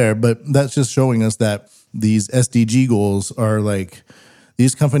stop it there, but that's just showing us that these SDG goals are like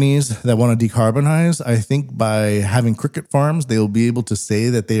these companies that want to decarbonize. I think by having cricket farms, they'll be able to say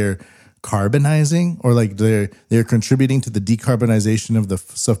that they are carbonizing, or like they're contributing to the decarbonization of the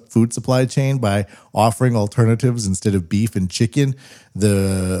food supply chain by offering alternatives instead of beef and chicken.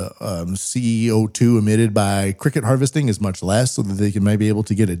 The CO2 emitted by cricket harvesting is much less, so that they might be able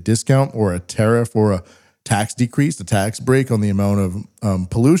to get a discount or a tariff or a tax decrease, a tax break on the amount of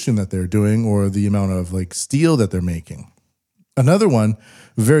pollution that they're doing or the amount of like steel that they're making. Another one,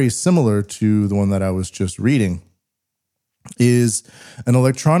 very similar to the one that I was just reading, is an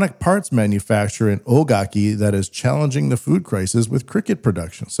electronic parts manufacturer in Ogaki that is challenging the food crisis with cricket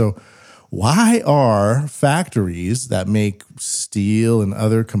production. So why are factories that make steel and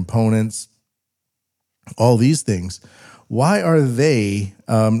other components, all these things, why are they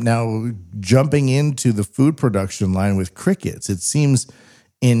now jumping into the food production line with crickets? It seems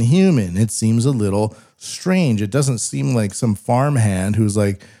inhuman. It seems a little strange. It doesn't seem like some farmhand who's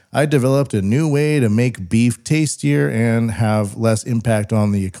like, I developed a new way to make beef tastier and have less impact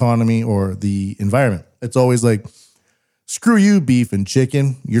on the economy or the environment. It's always like, screw you, beef and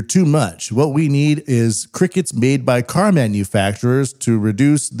chicken. You're too much. What we need is crickets made by car manufacturers to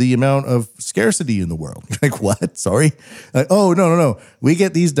reduce the amount of scarcity in the world. You're like, what? Sorry? Like, oh, no. We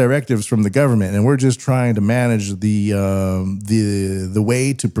get these directives from the government, and we're just trying to manage the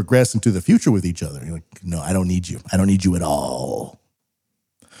way to progress into the future with each other. You're like, no, I don't need you. I don't need you at all.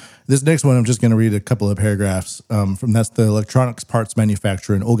 This next one, I'm just going to read a couple of paragraphs from that's the electronics parts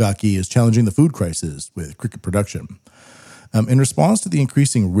manufacturer in Ogaki is challenging the food crisis with cricket production. In response to the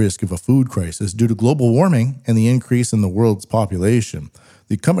increasing risk of a food crisis due to global warming and the increase in the world's population,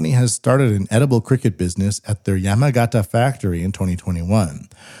 the company has started an edible cricket business at their Yamagata factory in 2021.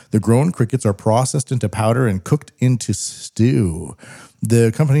 The grown crickets are processed into powder and cooked into stew.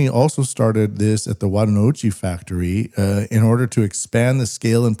 The company also started this at the Wadanochi factory in order to expand the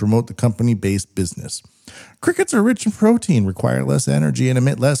scale and promote the company-based business. Crickets are rich in protein, require less energy, and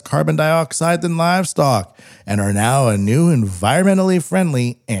emit less carbon dioxide than livestock, and are now a new environmentally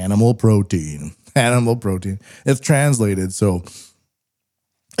friendly animal protein. Animal protein. It's translated. So,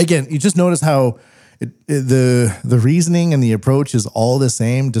 again, you just notice how the reasoning and the approach is all the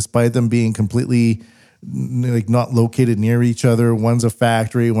same, despite them being completely like not located near each other. One's a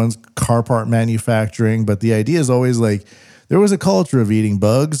factory, one's car part manufacturing. But the idea is always like there was a culture of eating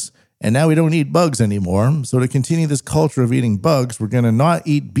bugs, and now we don't eat bugs anymore. So to continue this culture of eating bugs, we're going to not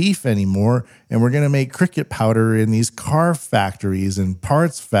eat beef anymore, and we're going to make cricket powder in these car factories and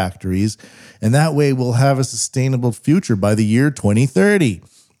parts factories. And that way we'll have a sustainable future by the year 2030.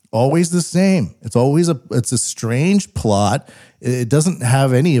 Always the same. It's a strange plot. It doesn't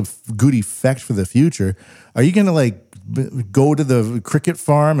have any good effect for the future. Are you going to like go to the cricket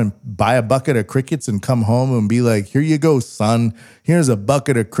farm and buy a bucket of crickets and come home and be like, here you go, son. Here's a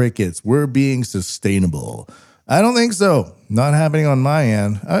bucket of crickets. We're being sustainable. I don't think so. Not happening on my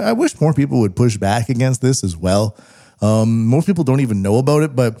end. I wish more people would push back against this as well. Most people don't even know about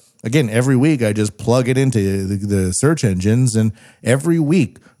it. But again, every week I just plug it into the search engines, and every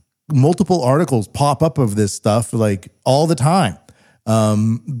week multiple articles pop up of this stuff like all the time.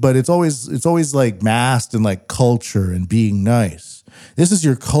 But it's always like masked and like culture and being nice. This is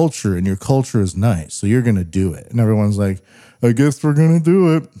your culture, and your culture is nice. So you're going to do it. And everyone's like, I guess we're going to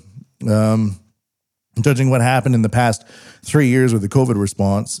do it. Judging what happened in the past 3 years with the COVID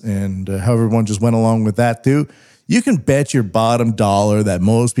response and how everyone just went along with that too, you can bet your bottom dollar that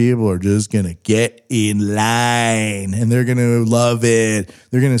most people are just going to get in line and they're going to love it.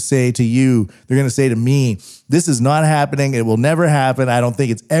 They're going to say to you, they're going to say to me, this is not happening. It will never happen. I don't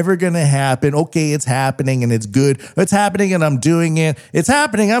think it's ever going to happen. Okay, it's happening and it's good. It's happening and I'm doing it. It's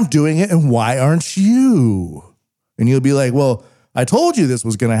happening, I'm doing it. And why aren't you? And you'll be like, well, I told you this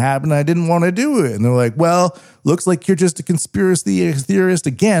was going to happen. I didn't want to do it. And they're like, well, looks like you're just a conspiracy theorist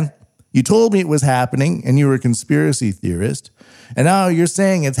again. You told me it was happening and you were a conspiracy theorist. And now you're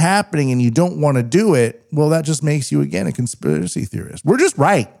saying it's happening and you don't want to do it. Well, that just makes you, again, a conspiracy theorist. We're just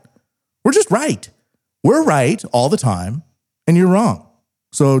right. We're just right. We're right all the time and you're wrong.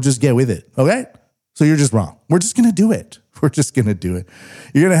 So just get with it, okay? So you're just wrong. We're just going to do it. We're just going to do it.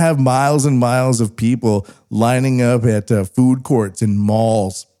 You're going to have miles and miles of people lining up at food courts and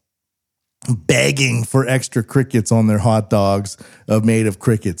malls begging for extra crickets on their hot dogs made of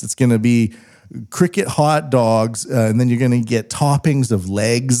crickets. It's going to be cricket hot dogs, and then you're going to get toppings of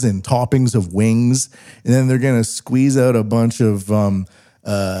legs and toppings of wings, and then they're going to squeeze out a bunch of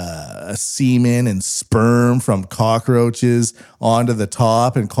semen and sperm from cockroaches onto the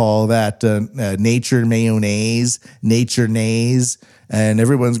top and call that nature mayonnaise, nature-naise, and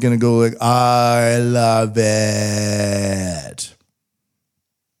everyone's going to go like, I love it.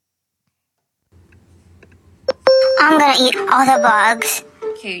 I'm gonna eat all the bugs.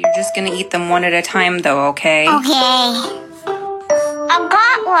 Okay, you're just gonna eat them one at a time, though, okay? Okay. I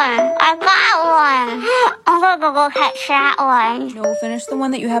got one. I'm gonna go catch that one. No, finish the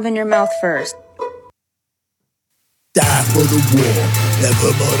one that you have in your mouth first. Die for the war,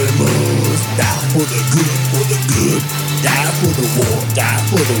 everybody moves. Die for the good Die for the war. Die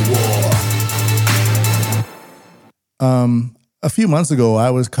for the war. A few months ago, I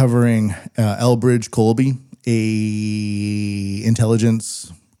was covering Elbridge Colby, a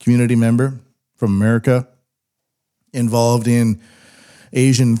intelligence community member from America, involved in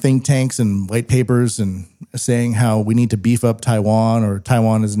Asian think tanks and white papers and saying how we need to beef up Taiwan, or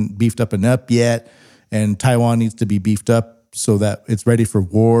Taiwan isn't beefed up enough yet, and Taiwan needs to be beefed up so that it's ready for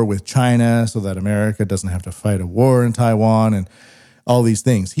war with China, so that America doesn't have to fight a war in Taiwan, and all these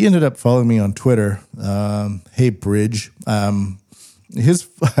things. He ended up following me on Twitter. Hey, Bridge. His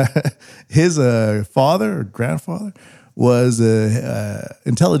father or grandfather was a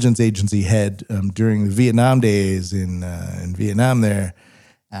intelligence agency head during the Vietnam days in Vietnam there,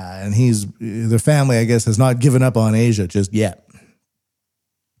 and the family, I guess, has not given up on Asia just yet.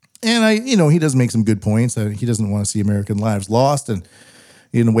 And he does make some good points. He doesn't want to see American lives lost, and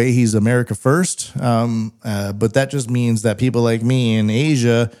in a way, he's America first. But that just means that people like me in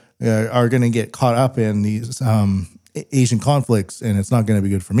Asia are going to get caught up in these Asian conflicts, and it's not going to be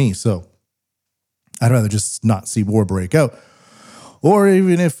good for me. So I'd rather just not see war break out. Or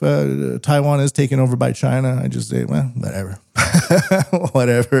even if Taiwan is taken over by China, I just say, well, whatever.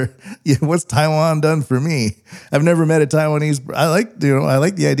 Whatever. Yeah, what's Taiwan done for me? I've never met a Taiwanese. I like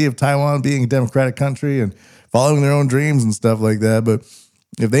the idea of Taiwan being a democratic country and following their own dreams and stuff like that. But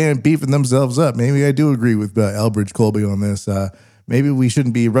if they ain't beefing themselves up, maybe I do agree with Elbridge Colby on this. Maybe we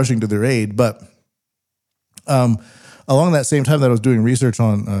shouldn't be rushing to their aid. But along that same time that I was doing research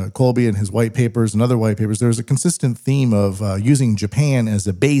on Colby and his white papers and other white papers, there's a consistent theme of using Japan as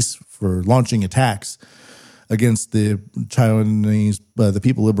a base for launching attacks against the Chinese, the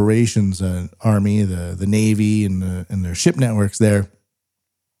People Liberation's Army, the Navy, and their ship networks there,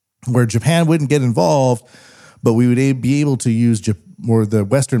 where Japan wouldn't get involved, but we would be able to use or the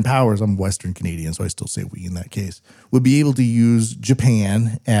Western powers, I'm Western Canadian, so I still say we in that case, would be able to use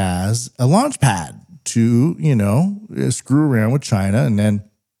Japan as a launch pad to, screw around with China. And then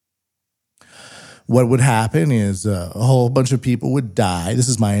what would happen is a whole bunch of people would die. This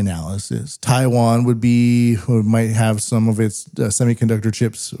is my analysis. Taiwan might have some of its semiconductor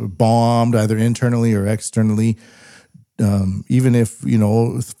chips bombed either internally or externally. Even if,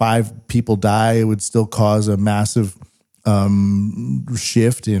 5 people die, it would still cause a massive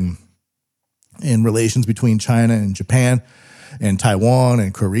shift in relations between China and Japan and Taiwan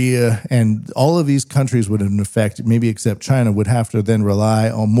and Korea. And all of these countries would, in effect, maybe except China, would have to then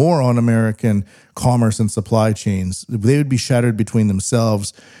rely more on American commerce and supply chains. They would be shattered between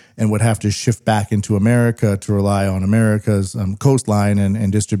themselves and would have to shift back into America to rely on America's coastline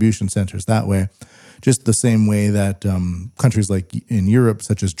and distribution centers that way. Just the same way that countries like in Europe,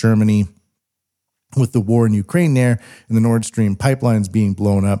 such as Germany, with the war in Ukraine there and the Nord Stream pipelines being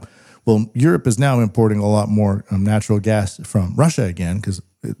blown up. Well, Europe is now importing a lot more natural gas from Russia again, because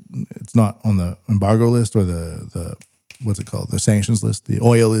it's not on the embargo list or the what's it called, the sanctions list. The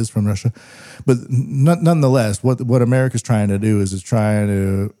oil is from Russia, but nonetheless, what America's trying to do is trying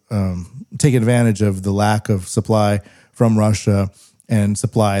to take advantage of the lack of supply from Russia and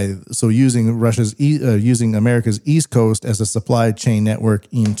supply. So using using America's East Coast as a supply chain network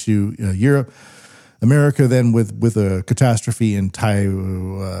into Europe. America then, with a catastrophe in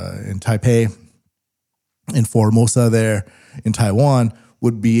Taipei, in Formosa there in Taiwan,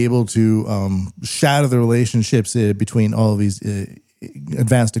 would be able to shatter the relationships between all of these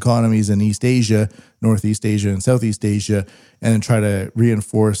advanced economies in East Asia, Northeast Asia, and Southeast Asia, and then try to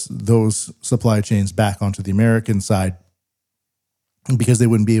reinforce those supply chains back onto the American side, because they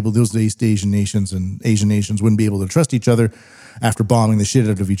wouldn't be able, those East Asian nations and Asian nations wouldn't be able to trust each other after bombing the shit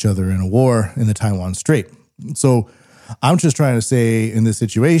out of each other in a war in the Taiwan Strait. So I'm just trying to say in this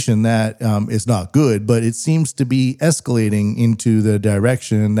situation that it's not good, but it seems to be escalating into the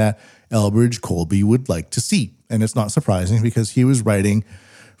direction that Elbridge Colby would like to see. And it's not surprising, because he was writing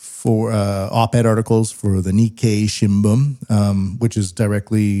for op-ed articles for the Nikkei Shimbun, which is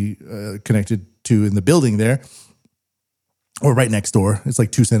directly connected to in the building there, or right next door. It's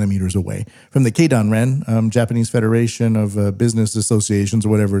like 2 centimeters away from the Keidanren, Japanese Federation of Business Associations, or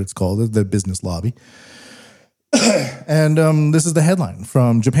whatever it's called, the business lobby. And this is the headline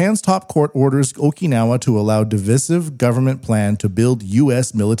from Japan's top court orders Okinawa to allow divisive government plan to build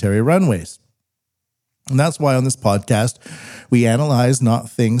U.S. military runways. And that's why on this podcast, we analyze not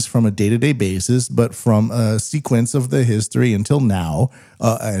things from a day-to-day basis, but from a sequence of the history until now.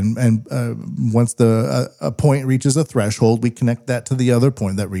 And once a point reaches a threshold, we connect that to the other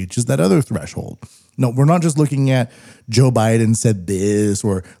point that reaches that other threshold. No, we're not just looking at Joe Biden said this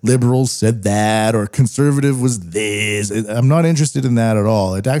or liberals said that or conservative was this. I'm not interested in that at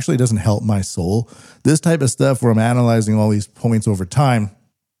all. It actually doesn't help my soul. This type of stuff where I'm analyzing all these points over time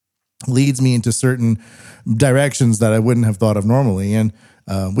leads me into certain directions that I wouldn't have thought of normally. And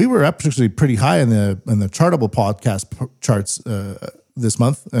we were actually pretty high in the Chartable podcast charts this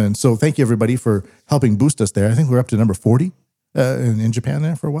month. And so thank you, everybody, for helping boost us there. I think we're up to number 40 in Japan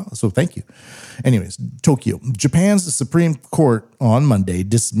there for a while. So thank you. Anyways, Tokyo. Japan's Supreme Court on Monday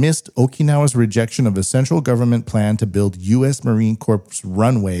dismissed Okinawa's rejection of a central government plan to build U.S. Marine Corps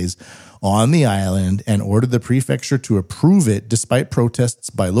runways on the island and ordered the prefecture to approve it despite protests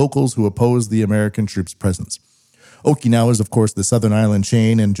by locals who opposed the American troops' presence. Okinawa is, of course, the southern island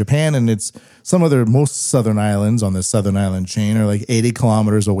chain in Japan, and it's some of the most southern islands on the southern island chain are like 80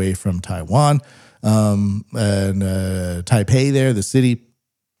 kilometers away from Taiwan. And Taipei there, the city,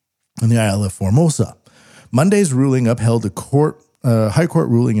 and the Isle of Formosa. Monday's ruling upheld a high court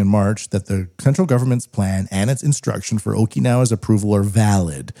ruling in March that the central government's plan and its instruction for Okinawa's approval are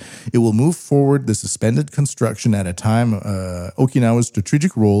valid. It will move forward the suspended construction at a time Okinawa's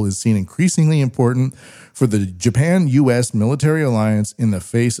strategic role is seen increasingly important for the Japan-U.S. military alliance in the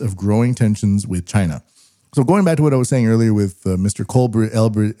face of growing tensions with China. So going back to what I was saying earlier with Mr.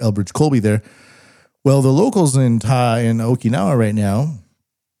 Elbridge Colby there, well, the locals in Okinawa right now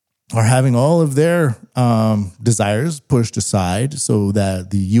are having all of their desires pushed aside so that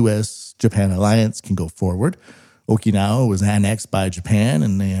the U.S.-Japan alliance can go forward. Okinawa was annexed by Japan,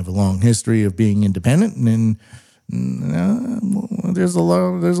 and they have a long history of being independent. And there's a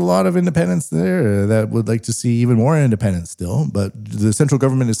lot of independents there that would like to see even more independence still. But the central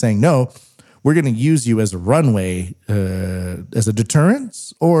government is saying, no, we're going to use you as a runway, as a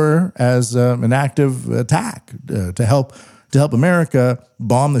deterrence, or as an active attack to help America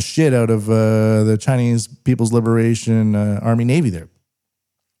bomb the shit out of the Chinese People's Liberation Army Navy there.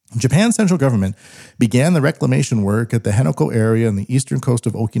 Japan's central government began the reclamation work at the Henoko area on the eastern coast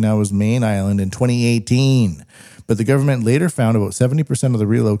of Okinawa's main island in 2018. But the government later found about 70% of the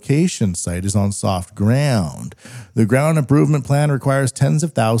relocation site is on soft ground. The ground improvement plan requires tens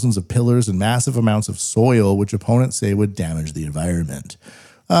of thousands of pillars and massive amounts of soil, which opponents say would damage the environment.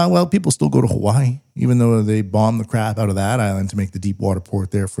 Well, people still go to Hawaii, even though they bombed the crap out of that island to make the deep water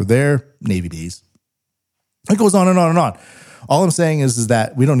port there for their Navy base. It goes on and on and on. All I'm saying is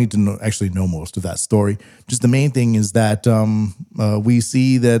that we don't need to actually know most of that story. Just the main thing is that we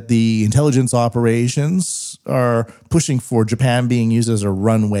see that the intelligence operations are pushing for Japan being used as a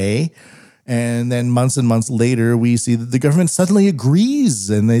runway. And then months and months later, we see that the government suddenly agrees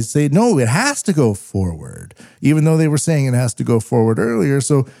and they say, no, it has to go forward, even though they were saying it has to go forward earlier.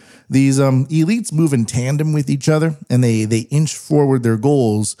 So these elites move in tandem with each other and they inch forward their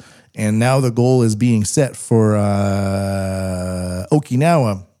goals. And now the goal is being set for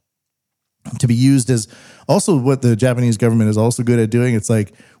Okinawa to be used as also what the Japanese government is also good at doing. It's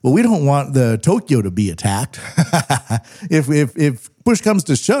like, well, we don't want the Tokyo to be attacked. If push comes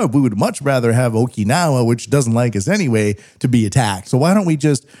to shove, we would much rather have Okinawa, which doesn't like us anyway, to be attacked. So why don't we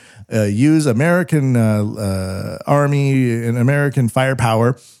just use American army and American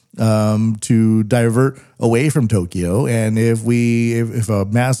firepower to divert away from Tokyo, and if a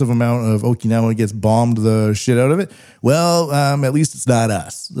massive amount of Okinawa gets bombed the shit out of it, well, at least it's not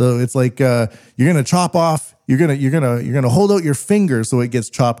us. So it's like you're gonna chop off, you're gonna hold out your finger so it gets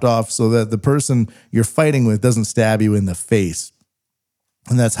chopped off, so that the person you're fighting with doesn't stab you in the face,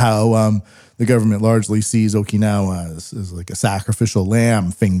 and that's how the government largely sees Okinawa as like a sacrificial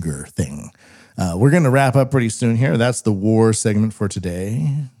lamb finger thing. We're gonna wrap up pretty soon here. That's the war segment for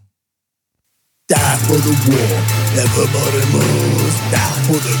today. Die for the war, everybody moves. Die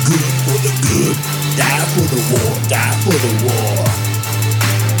for the good, die for the war, die for the war.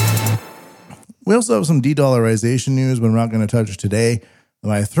 We also have some de-dollarization news, but we're not going to touch it today.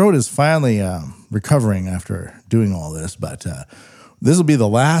 My throat is finally recovering after doing all this, but this will be the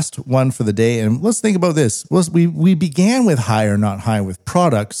last one for the day. And let's think about this. We began with high or not high with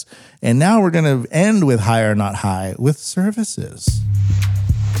products, and now we're going to end with high or not high with services.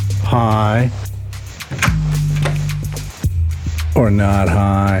 High or not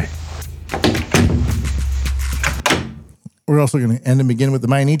high. We're also going to end and begin with the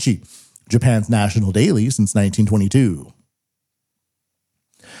Mainichi, Japan's national daily since 1922.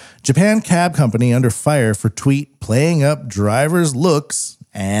 Japan Cab Company under fire for tweet playing up drivers' looks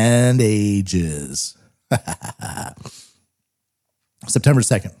and ages. September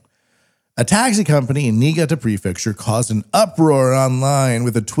 2nd. A taxi company in Niigata Prefecture caused an uproar online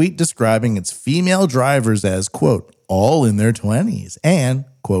with a tweet describing its female drivers as, quote, all in their 20s and,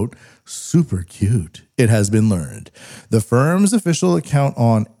 quote, super cute, it has been learned. The firm's official account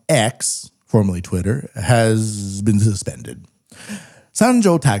on X, formerly Twitter, has been suspended.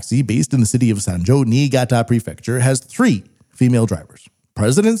 Sanjo Taxi, based in the city of Sanjo, Niigata Prefecture, has 3 female drivers.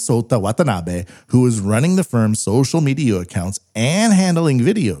 President Sota Watanabe, who is running the firm's social media accounts and handling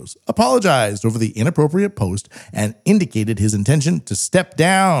videos, apologized over the inappropriate post and indicated his intention to step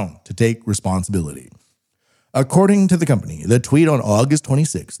down to take responsibility. According to the company, the tweet on August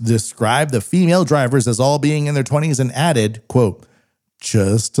 26 described the female drivers as all being in their 20s and added, quote,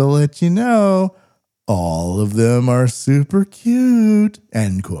 just to let you know, all of them are super cute,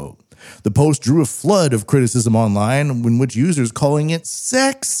 end quote. The post drew a flood of criticism online, in which users calling it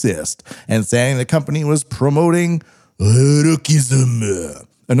sexist and saying the company was promoting erotism.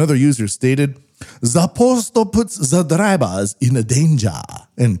 Another user stated, the post puts the drivers in danger,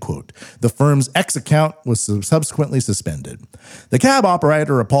 end quote. The firm's X account was subsequently suspended. The cab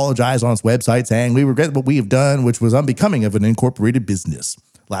operator apologized on its website saying, we regret what we have done, which was unbecoming of an incorporated business.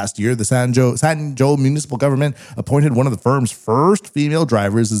 Last year, the Sanjo municipal government appointed one of the firm's first female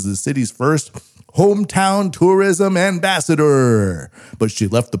drivers as the city's first hometown tourism ambassador. But she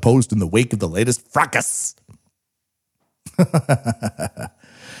left the post in the wake of the latest fracas.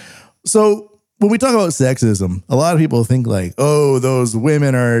 So when we talk about sexism, a lot of people think like, oh, those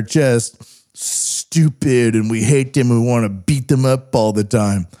women are just stupid and we hate them. We want to beat them up all the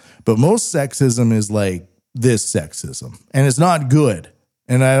time. But most sexism is like this sexism, and it's not good.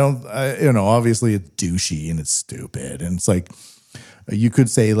 And obviously it's douchey and it's stupid. And it's like, you could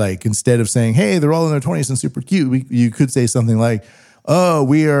say like, instead of saying, hey, they're all in their 20s and super cute, you could say something like, oh,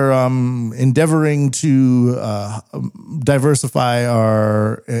 we are endeavoring to diversify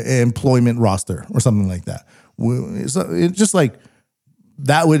our employment roster or something like that. It's just like,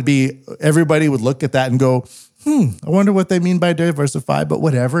 that would be, everybody would look at that and go, I wonder what they mean by diversify, but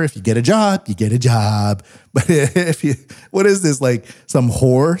whatever. If you get a job, you get a job. But what is this, like some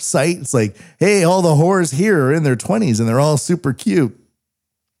whore site? It's like, hey, all the whores here are in their 20s and they're all super cute.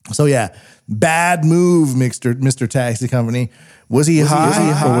 So yeah, bad move, Mr. Taxi Company. Was he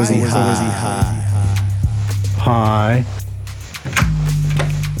high or was he high? High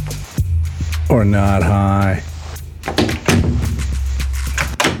or not high?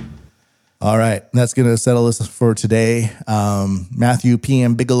 All right, that's going to settle us for today.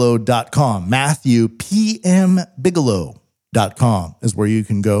 MatthewPMBigelow.com. MatthewPMBigelow.com is where you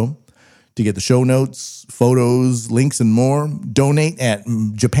can go to get the show notes, photos, links, and more. Donate at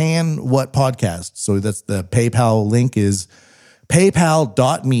Japan What Podcast. So that's the PayPal link is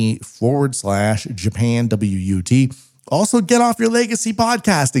paypal.me/Japan WUT. Also, get off your legacy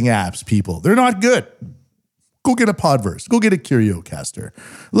podcasting apps, people. They're not good. Go get a Podverse. Go get a CurioCaster.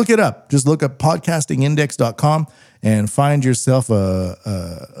 Look it up. Just look up podcastingindex.com and find yourself a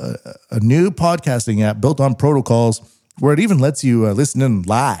new podcasting app built on protocols where it even lets you listen in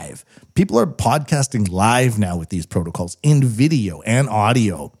live. People are podcasting live now with these protocols in video and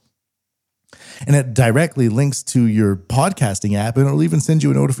audio. And it directly links to your podcasting app, and it'll even send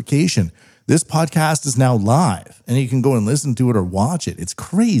you a notification. This podcast is now live, and you can go and listen to it or watch it. It's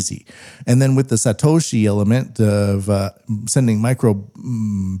crazy. And then with the Satoshi element of sending micro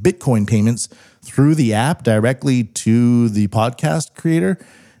Bitcoin payments through the app directly to the podcast creator,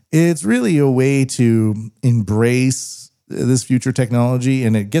 it's really a way to embrace this future technology,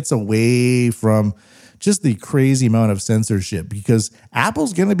 and it gets away from just the crazy amount of censorship, because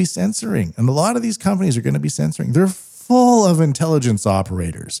Apple's going to be censoring, and a lot of these companies are going to be censoring. They're full of intelligence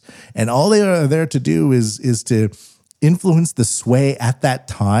operators, and all they are there to do is to influence the sway at that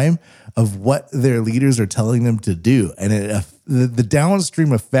time of what their leaders are telling them to do. And the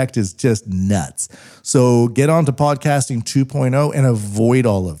downstream effect is just nuts. So get on to podcasting 2.0 and avoid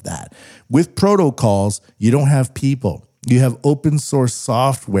all of that. With protocols, you don't have people. You have open source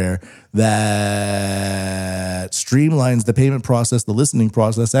software that streamlines the payment process, the listening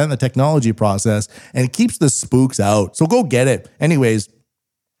process, and the technology process, and keeps the spooks out. So go get it. Anyways,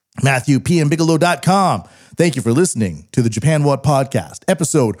 MatthewPMBigelow.com. Thank you for listening to the Japan What Podcast,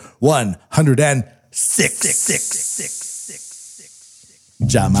 episode 106.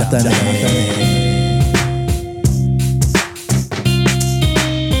 Jamatane.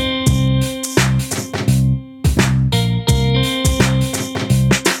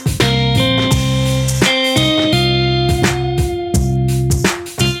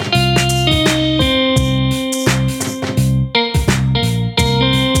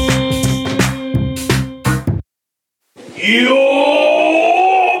 Yo!